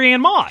 it's Carrie Ann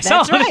Moss.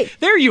 That's right.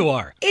 There you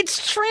are.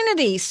 It's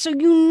Trinity, so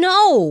you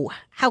know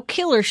how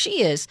killer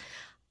she is.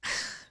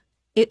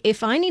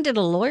 If I needed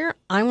a lawyer,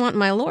 I want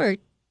my lawyer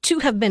to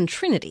have been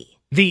Trinity.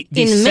 the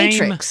in same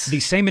Matrix. the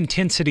same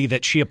intensity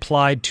that she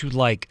applied to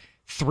like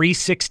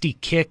 360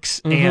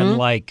 kicks and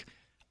like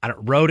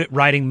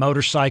riding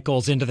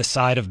motorcycles into the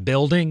side of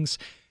buildings.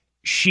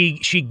 She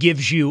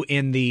gives you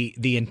in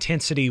the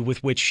intensity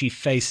with which she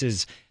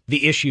faces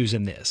the issues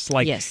in this.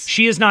 Like Yes.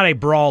 she is not a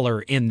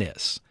brawler in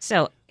this.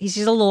 So she's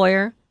a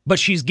lawyer. But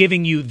she's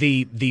giving you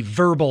the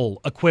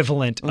verbal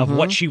equivalent of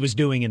what she was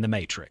doing in The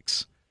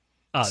Matrix.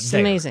 It's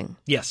amazing.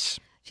 Yes.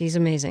 She's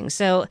amazing.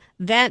 So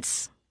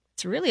that's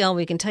really all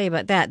we can tell you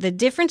about that. The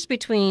difference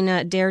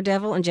between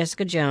Daredevil and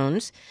Jessica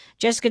Jones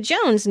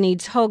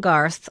needs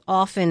Hogarth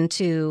often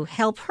to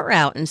help her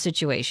out in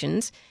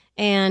situations.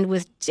 And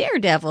with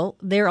Daredevil,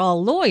 they're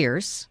all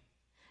lawyers.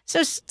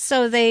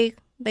 So they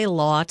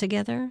law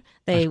together.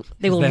 They do.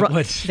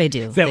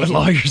 Is that what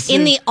lawyers do?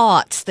 In the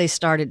aughts, they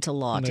started to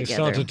law They together.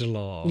 started to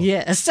law.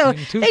 Yeah, so In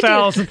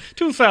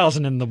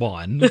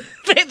 2001.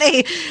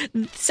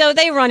 so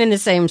they run in the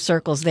same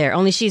circles there.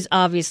 Only she's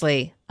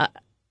obviously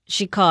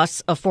she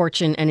costs a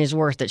fortune and is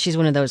worth it. She's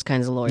one of those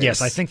kinds of lawyers.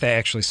 Yes, I think they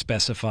actually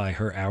specify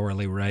her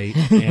hourly rate,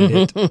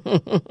 and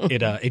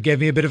it gave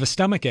me a bit of a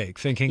stomach ache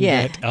thinking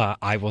that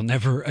I will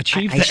never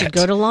achieve that. I should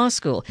go to law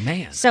school.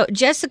 Man. So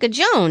Jessica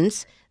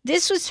Jones,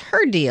 this was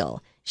her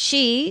deal.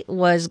 She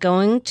was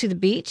going to the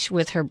beach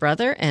with her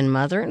brother and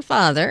mother and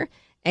father,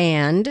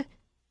 and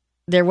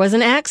there was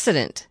an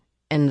accident,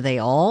 and they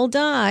all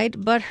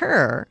died but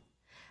her.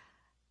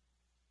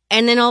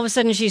 And then all of a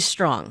sudden she's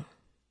strong.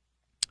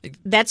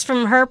 That's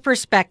from her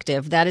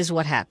perspective. That is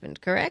what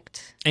happened,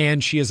 correct?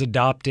 And she is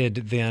adopted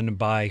then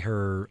by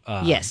her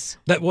yes.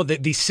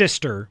 The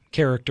sister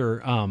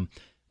character.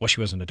 Well, she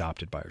wasn't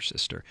adopted by her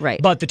sister,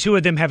 right? But the two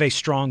of them have a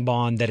strong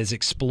bond that is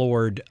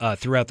explored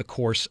throughout the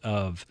course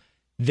of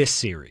this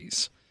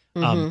series.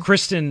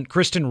 Kristen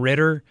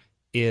Ritter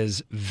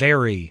is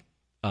very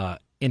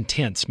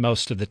intense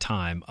most of the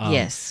time.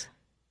 Yes,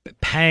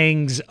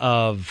 pangs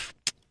of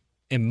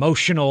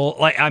emotional.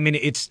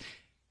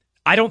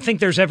 I don't think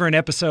there's ever an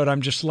episode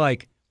I'm just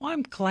like, well,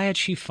 I'm glad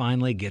she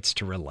finally gets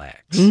to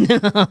relax.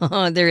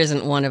 No, there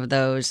isn't one of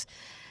those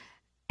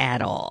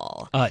at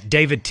all.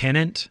 David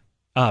Tennant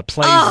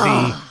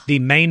plays the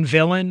main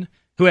villain,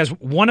 who has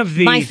one of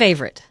the my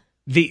favorite.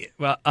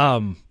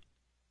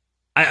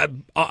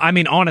 I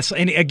mean, honestly,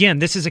 and again,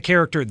 this is a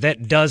character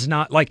that does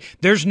not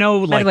there's no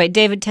like. By the way,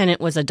 David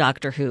Tennant was a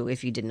Doctor Who.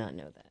 If you did not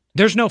know that,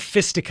 there's no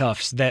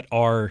fisticuffs that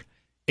are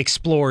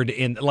explored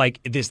in like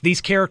this. These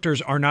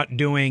characters are not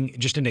doing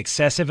just an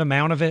excessive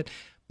amount of it.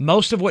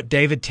 Most of what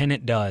David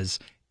Tennant does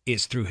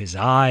is through his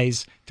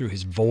eyes, through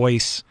his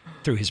voice,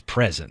 through his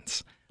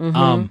presence.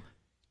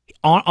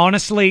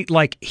 Honestly,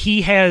 like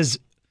he has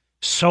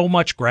so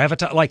much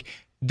gravitas. Like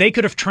they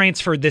could have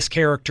transferred this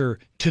character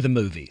to the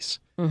movies.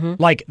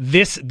 Like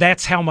this,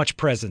 that's how much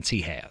presence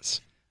he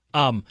has.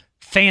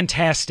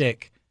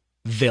 Fantastic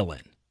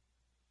villain.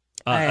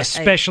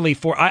 Especially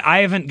for I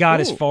haven't got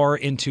as far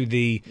into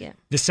the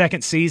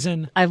second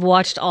season. I've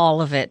watched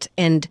all of it,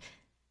 and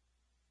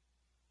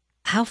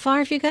how far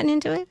have you gotten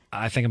into it?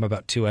 I think I'm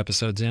about 2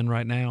 episodes in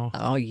right now.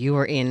 Oh, you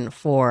are in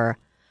for.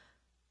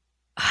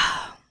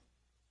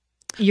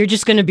 You're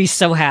just going to be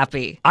so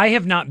happy. I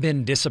have not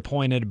been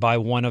disappointed by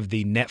one of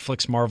the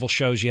Netflix Marvel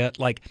shows yet.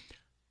 Like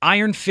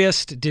Iron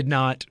Fist did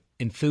not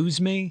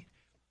enthuse me,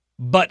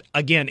 but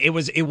again, it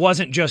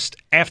wasn't just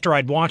after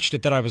I'd watched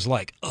it that I was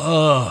like,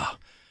 ugh.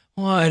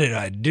 Why did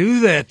I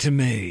do that to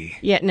me?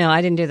 Yeah, no,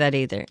 I didn't do that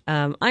either.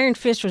 Iron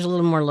Fist was a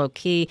little more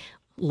low-key.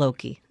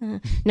 Loki.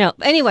 No,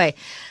 anyway,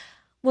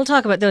 we'll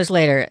talk about those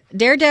later.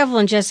 Daredevil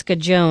and Jessica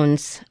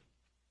Jones,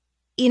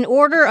 in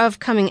order of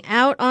coming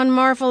out on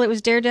Marvel, it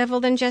was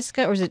Daredevil, then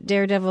Jessica, or was it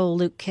Daredevil,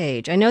 Luke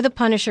Cage? I know the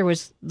Punisher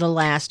was the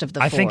last of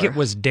the four. I think it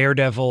was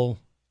Daredevil,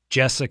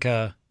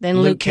 Jessica,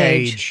 then Luke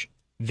Cage,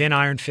 then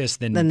Iron Fist,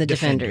 then the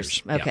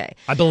Defenders. Okay.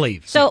 Yeah, I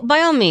believe. So,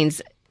 by all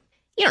means,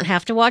 you don't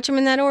have to watch them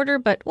in that order,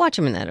 but watch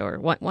them in that order.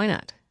 Why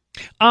not?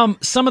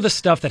 Some of the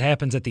stuff that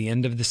happens at the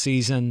end of the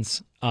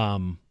seasons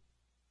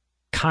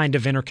kind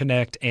of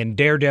interconnect, and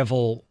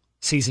Daredevil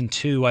season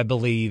 2, I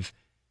believe,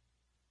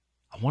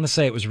 I want to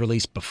say it was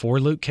released before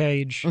Luke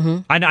Cage.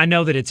 I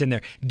know that it's in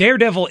there.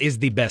 Daredevil is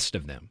the best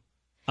of them.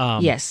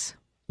 Yes.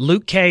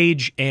 Luke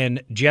Cage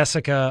and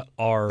Jessica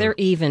they're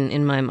even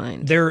in my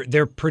mind.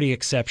 They're pretty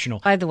exceptional.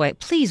 By the way,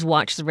 please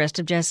watch the rest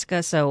of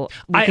Jessica so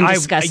we can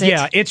discuss it.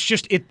 Yeah, it's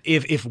just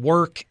if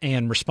work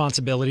and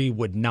responsibility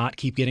would not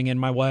keep getting in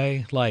my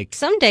way, like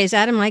some days,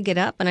 Adam, I get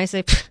up and I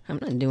say, I'm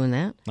not doing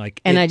that.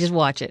 I just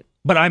watch it.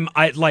 But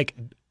I like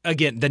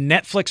again the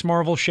Netflix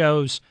Marvel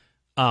shows.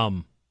 I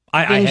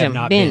have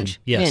not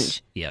binge.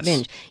 Yes.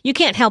 Binge. You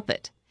can't help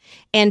it.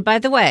 And by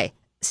the way,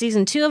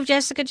 season 2 of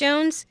Jessica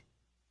Jones,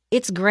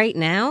 it's great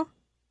now.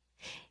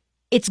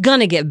 It's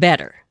gonna get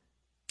better.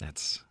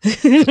 That's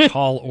a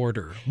tall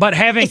order. But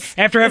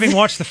after having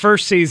watched the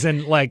first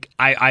season, like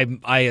I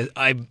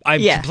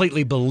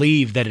completely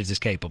believe that it is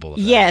capable of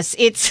that. Yes,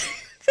 it's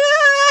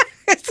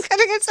it's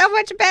gonna get so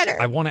much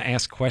better. I want to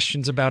ask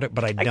questions about it,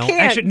 but I don't.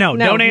 Can't. Actually, no.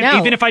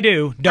 Even if I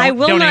do, don't I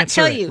will not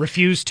answer tell it. you.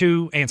 Refuse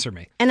to answer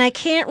me. And I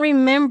can't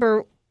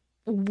remember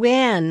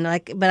when,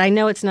 but I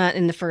know it's not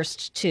in the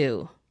first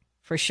two,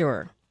 for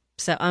sure.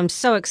 So I'm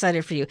so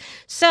excited for you.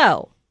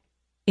 So,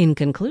 in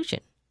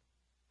conclusion,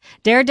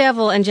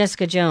 Daredevil and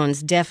Jessica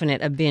Jones,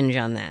 definite a binge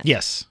on that.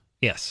 Yes.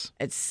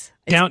 It's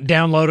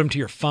download them to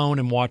your phone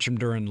and watch them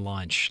during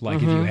lunch,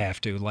 if you have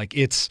to.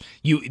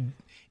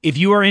 If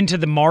you are into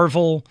the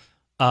Marvel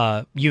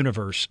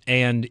universe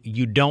and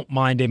you don't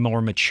mind a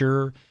more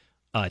mature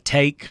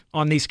take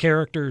on these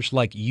characters,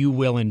 you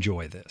will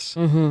enjoy this.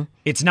 Mm-hmm.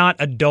 It's not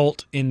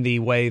adult in the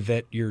way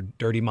that your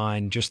dirty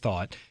mind just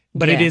thought,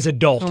 but it is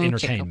adult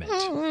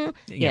entertainment.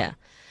 Yeah.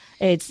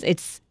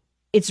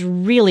 It's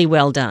really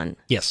well done.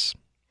 Yes.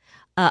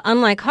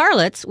 Unlike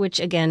Harlots, which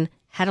again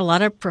had a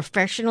lot of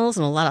professionals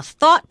and a lot of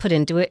thought put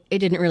into it, it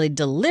didn't really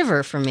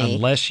deliver for me.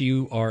 Unless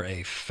you are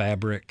a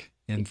fabric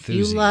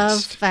enthusiast. If you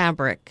love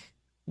fabric,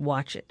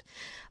 watch it.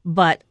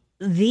 But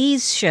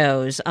these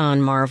shows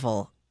on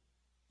Marvel,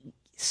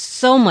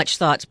 so much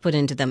thought's put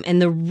into them. And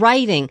the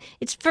writing,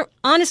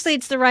 honestly,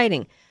 it's the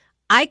writing.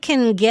 I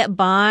can get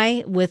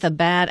by with a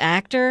bad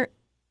actor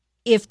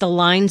if the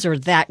lines are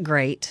that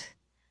great.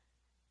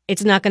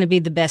 It's not going to be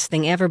the best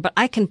thing ever, but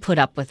I can put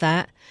up with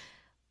that.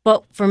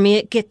 But for me,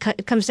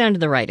 it comes down to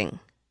the writing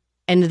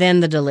and then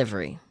the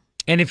delivery.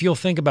 And if you'll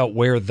think about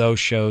where those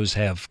shows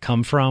have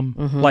come from,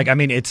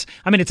 Mm-hmm.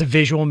 it's a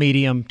visual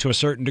medium to a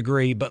certain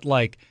degree, but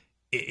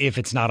if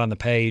it's not on the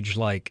page,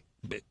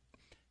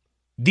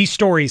 these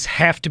stories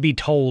have to be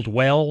told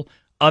well.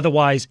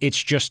 Otherwise,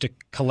 it's just a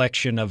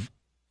collection of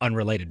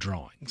unrelated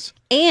drawings.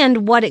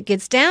 And what it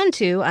gets down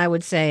to, I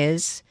would say,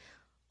 is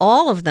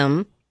all of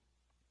them,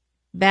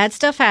 bad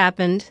stuff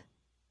happened,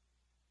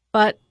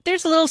 but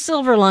there's a little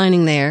silver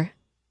lining there.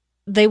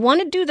 They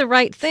want to do the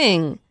right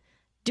thing.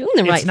 Doing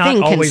the right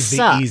thing can suck. It's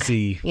not always the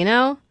easy.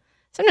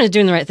 Sometimes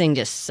doing the right thing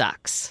just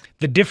sucks.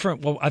 I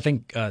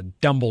think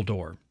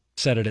Dumbledore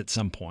said it at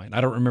some point.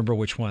 I don't remember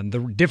which one. The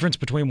difference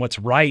between what's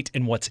right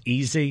and what's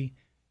easy,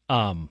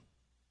 there's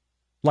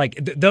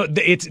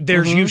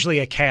usually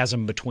a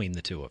chasm between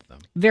the two of them.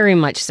 Very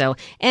much so.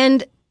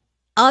 And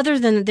other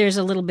than there's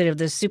a little bit of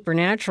the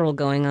supernatural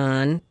going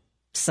on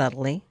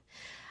subtly,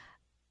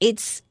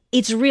 it's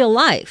real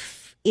life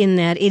in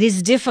that it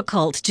is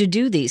difficult to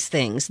do these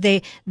things.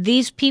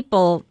 These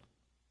people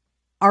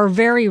are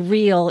very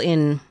real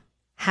in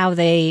how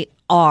they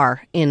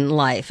are in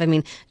life. I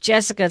mean,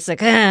 Jessica, it's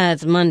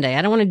it's Monday.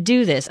 I don't want to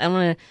do this. I don't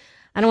want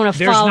to follow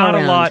There's not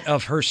around. A lot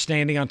of her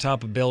standing on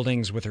top of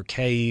buildings with her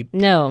cape.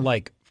 No.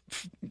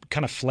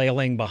 Kind of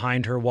flailing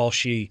behind her while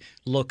she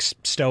looks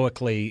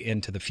stoically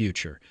into the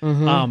future.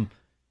 Mm-hmm.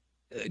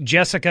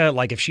 Jessica,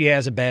 if she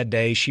has a bad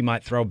day, she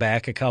might throw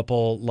back a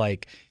couple.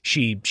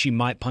 She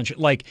might punch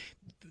it.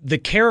 The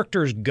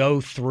characters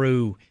go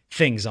through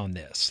things on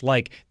this.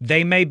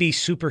 They may be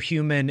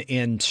superhuman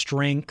in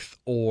strength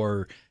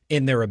or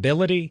in their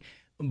ability,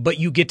 but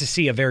you get to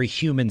see a very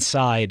human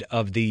side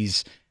of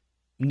these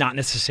not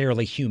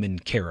necessarily human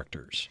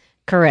characters.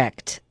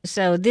 Correct.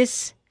 So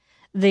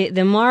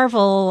the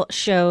Marvel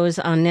shows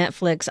on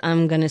Netflix,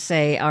 I'm going to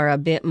say, are a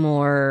bit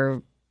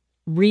more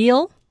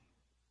real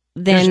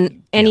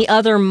than any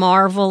other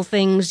Marvel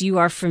things you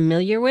are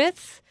familiar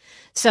with.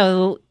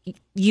 So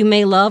you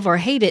may love or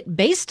hate it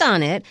based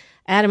on it.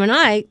 Adam and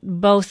I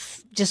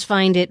both just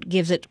find it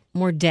gives it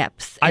more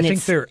depth. I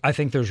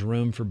think there's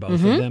room for both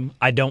of them.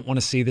 I don't want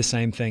to see the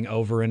same thing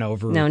over and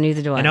over. No,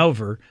 neither do I. And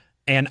over.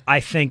 And I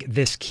think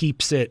this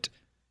keeps it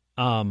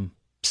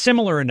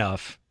similar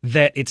enough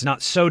that it's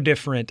not so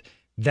different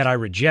that I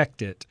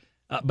reject it,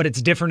 but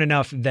it's different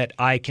enough that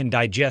I can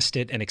digest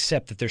it and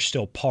accept that they're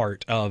still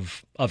part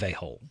of a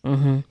whole.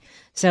 Mm-hmm.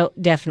 So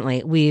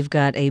definitely, we've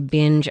got a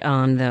binge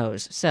on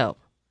those. So,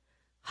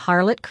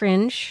 Harlot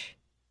cringe.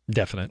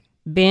 Definite.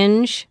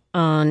 Binge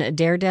on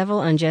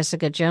Daredevil and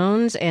Jessica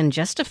Jones, and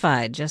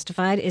Justified.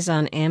 Justified is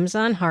on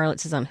Amazon,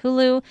 Harlots is on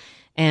Hulu,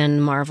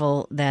 and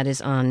Marvel, that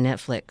is on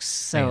Netflix.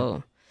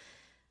 So,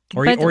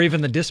 or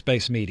even the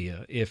disc-based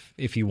media,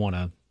 if you want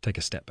to take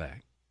a step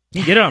back.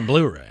 You get it on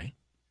Blu-ray.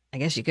 I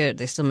guess you could.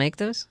 They still make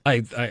those?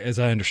 As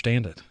I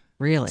understand it.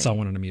 Really? Saw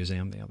one in a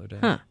museum the other day.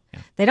 Huh. Yeah.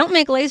 They don't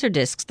make laser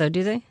discs, though,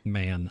 do they?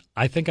 Man,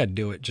 I think I'd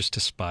do it just to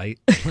spite,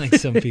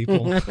 some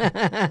people. Do you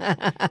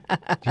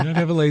not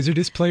have a laser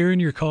disc player in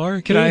your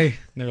car? Can I? And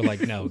they're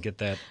like, no, get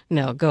that.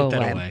 No, go get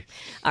away. That away.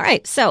 All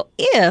right. So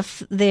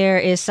if there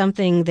is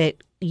something that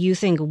you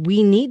think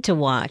we need to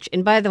watch,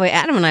 and by the way,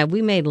 Adam and I,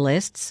 we made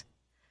lists.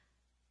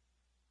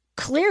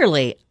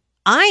 Clearly,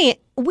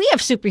 we have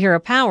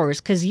superhero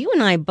powers because you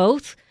and I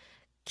both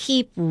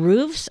keep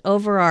roofs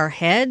over our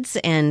heads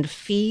and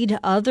feed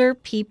other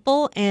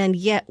people, and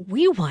yet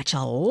we watch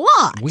a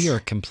lot. We are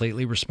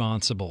completely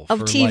responsible of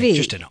for TV.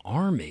 Just an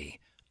army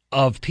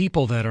of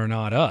people that are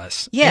not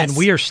us. Yes. And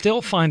we are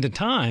still finding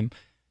time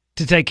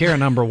to take care of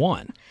number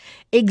one.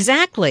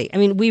 Exactly. I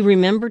mean, we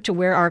remember to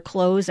wear our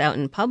clothes out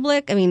in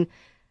public. I mean,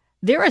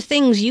 there are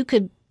things you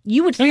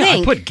would think.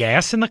 I put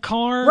gas in the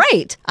car.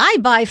 Right. I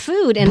buy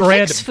food and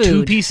bread, fix food.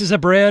 2 pieces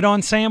of bread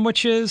on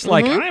sandwiches.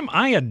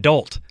 I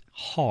adult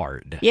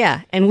hard.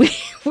 Yeah, and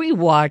we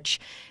watch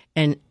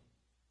an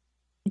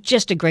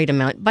just a great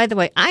amount. By the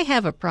way, I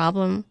have a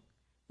problem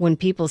when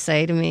people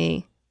say to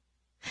me,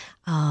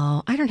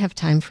 "Oh, I don't have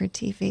time for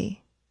TV."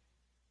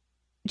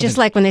 Just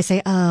like when they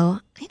say, "Oh,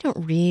 I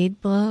don't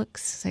read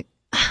books." It's like,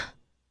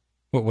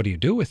 what do you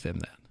do with them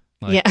then?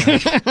 Like,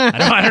 yeah.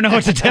 I don't know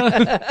what to tell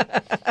them.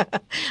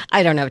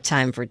 I don't have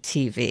time for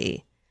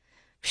TV.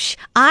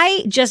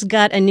 I just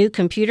got a new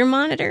computer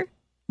monitor,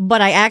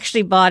 but I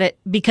actually bought it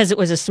because it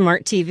was a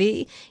smart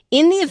TV.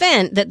 In the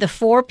event that the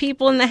 4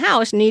 people in the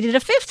house needed a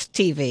 5th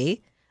TV,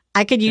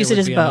 I could use it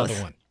as both.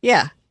 Another one.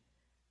 Yeah.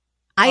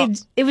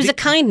 It was a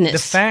kindness. The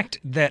fact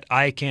that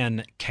I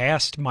can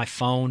cast my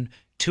phone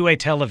to a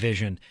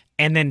television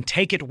and then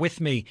take it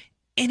with me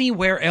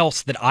anywhere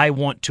else that I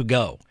want to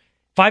go.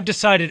 If I've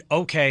decided,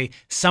 okay,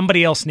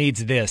 somebody else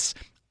needs this,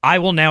 I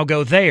will now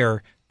go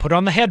there, put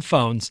on the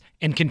headphones,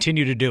 and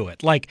continue to do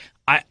it. Like,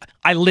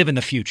 I live in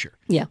the future.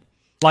 Yeah.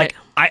 Like,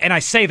 I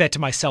say that to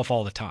myself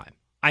all the time.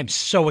 I'm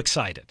so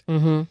excited.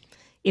 Mm-hmm.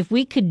 If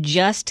we could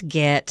just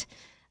get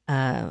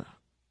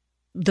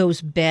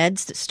those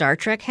beds that Star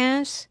Trek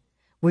has,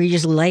 where you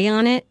just lay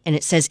on it and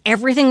it says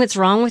everything that's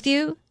wrong with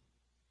you.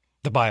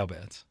 The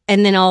biobeds.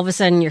 And then all of a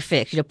sudden you're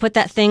fixed. You put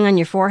that thing on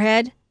your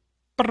forehead,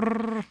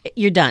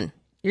 you're done.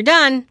 You're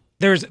done.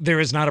 There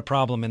is not a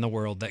problem in the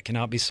world that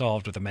cannot be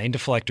solved with a main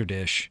deflector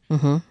dish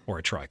or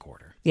a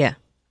tricorder. Yeah.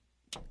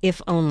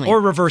 If only. Or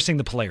reversing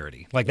the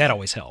polarity. Like, that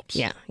always helps.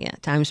 Yeah.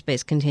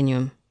 Time-space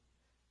continuum.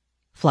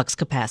 Flux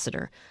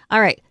capacitor. All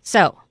right.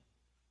 So,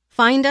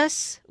 find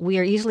us. We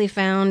are easily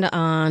found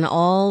on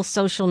all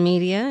social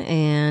media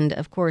and,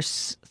 of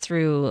course,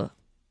 through,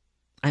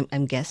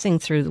 I'm guessing,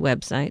 through the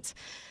websites.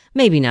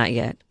 Maybe not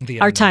yet.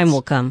 Our time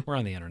will come. We're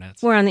on the internet.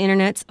 We're on the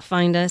internet.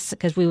 Find us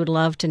because we would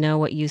love to know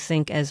what you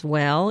think as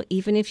well,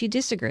 even if you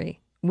disagree.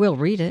 We'll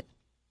read it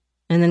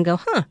and then go,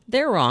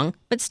 they're wrong.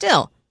 But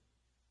still,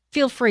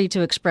 feel free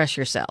to express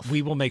yourself.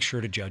 We will make sure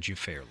to judge you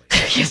fairly.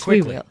 Yes,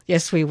 we will.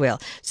 Yes, we will.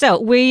 So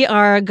we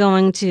are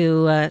going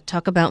to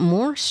talk about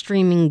more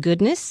streaming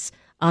goodness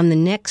on the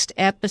next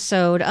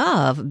episode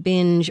of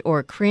Binge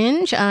or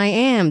Cringe. I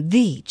am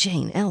the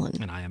Jane Ellen.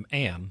 And I am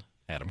Ann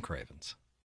Adam Cravens.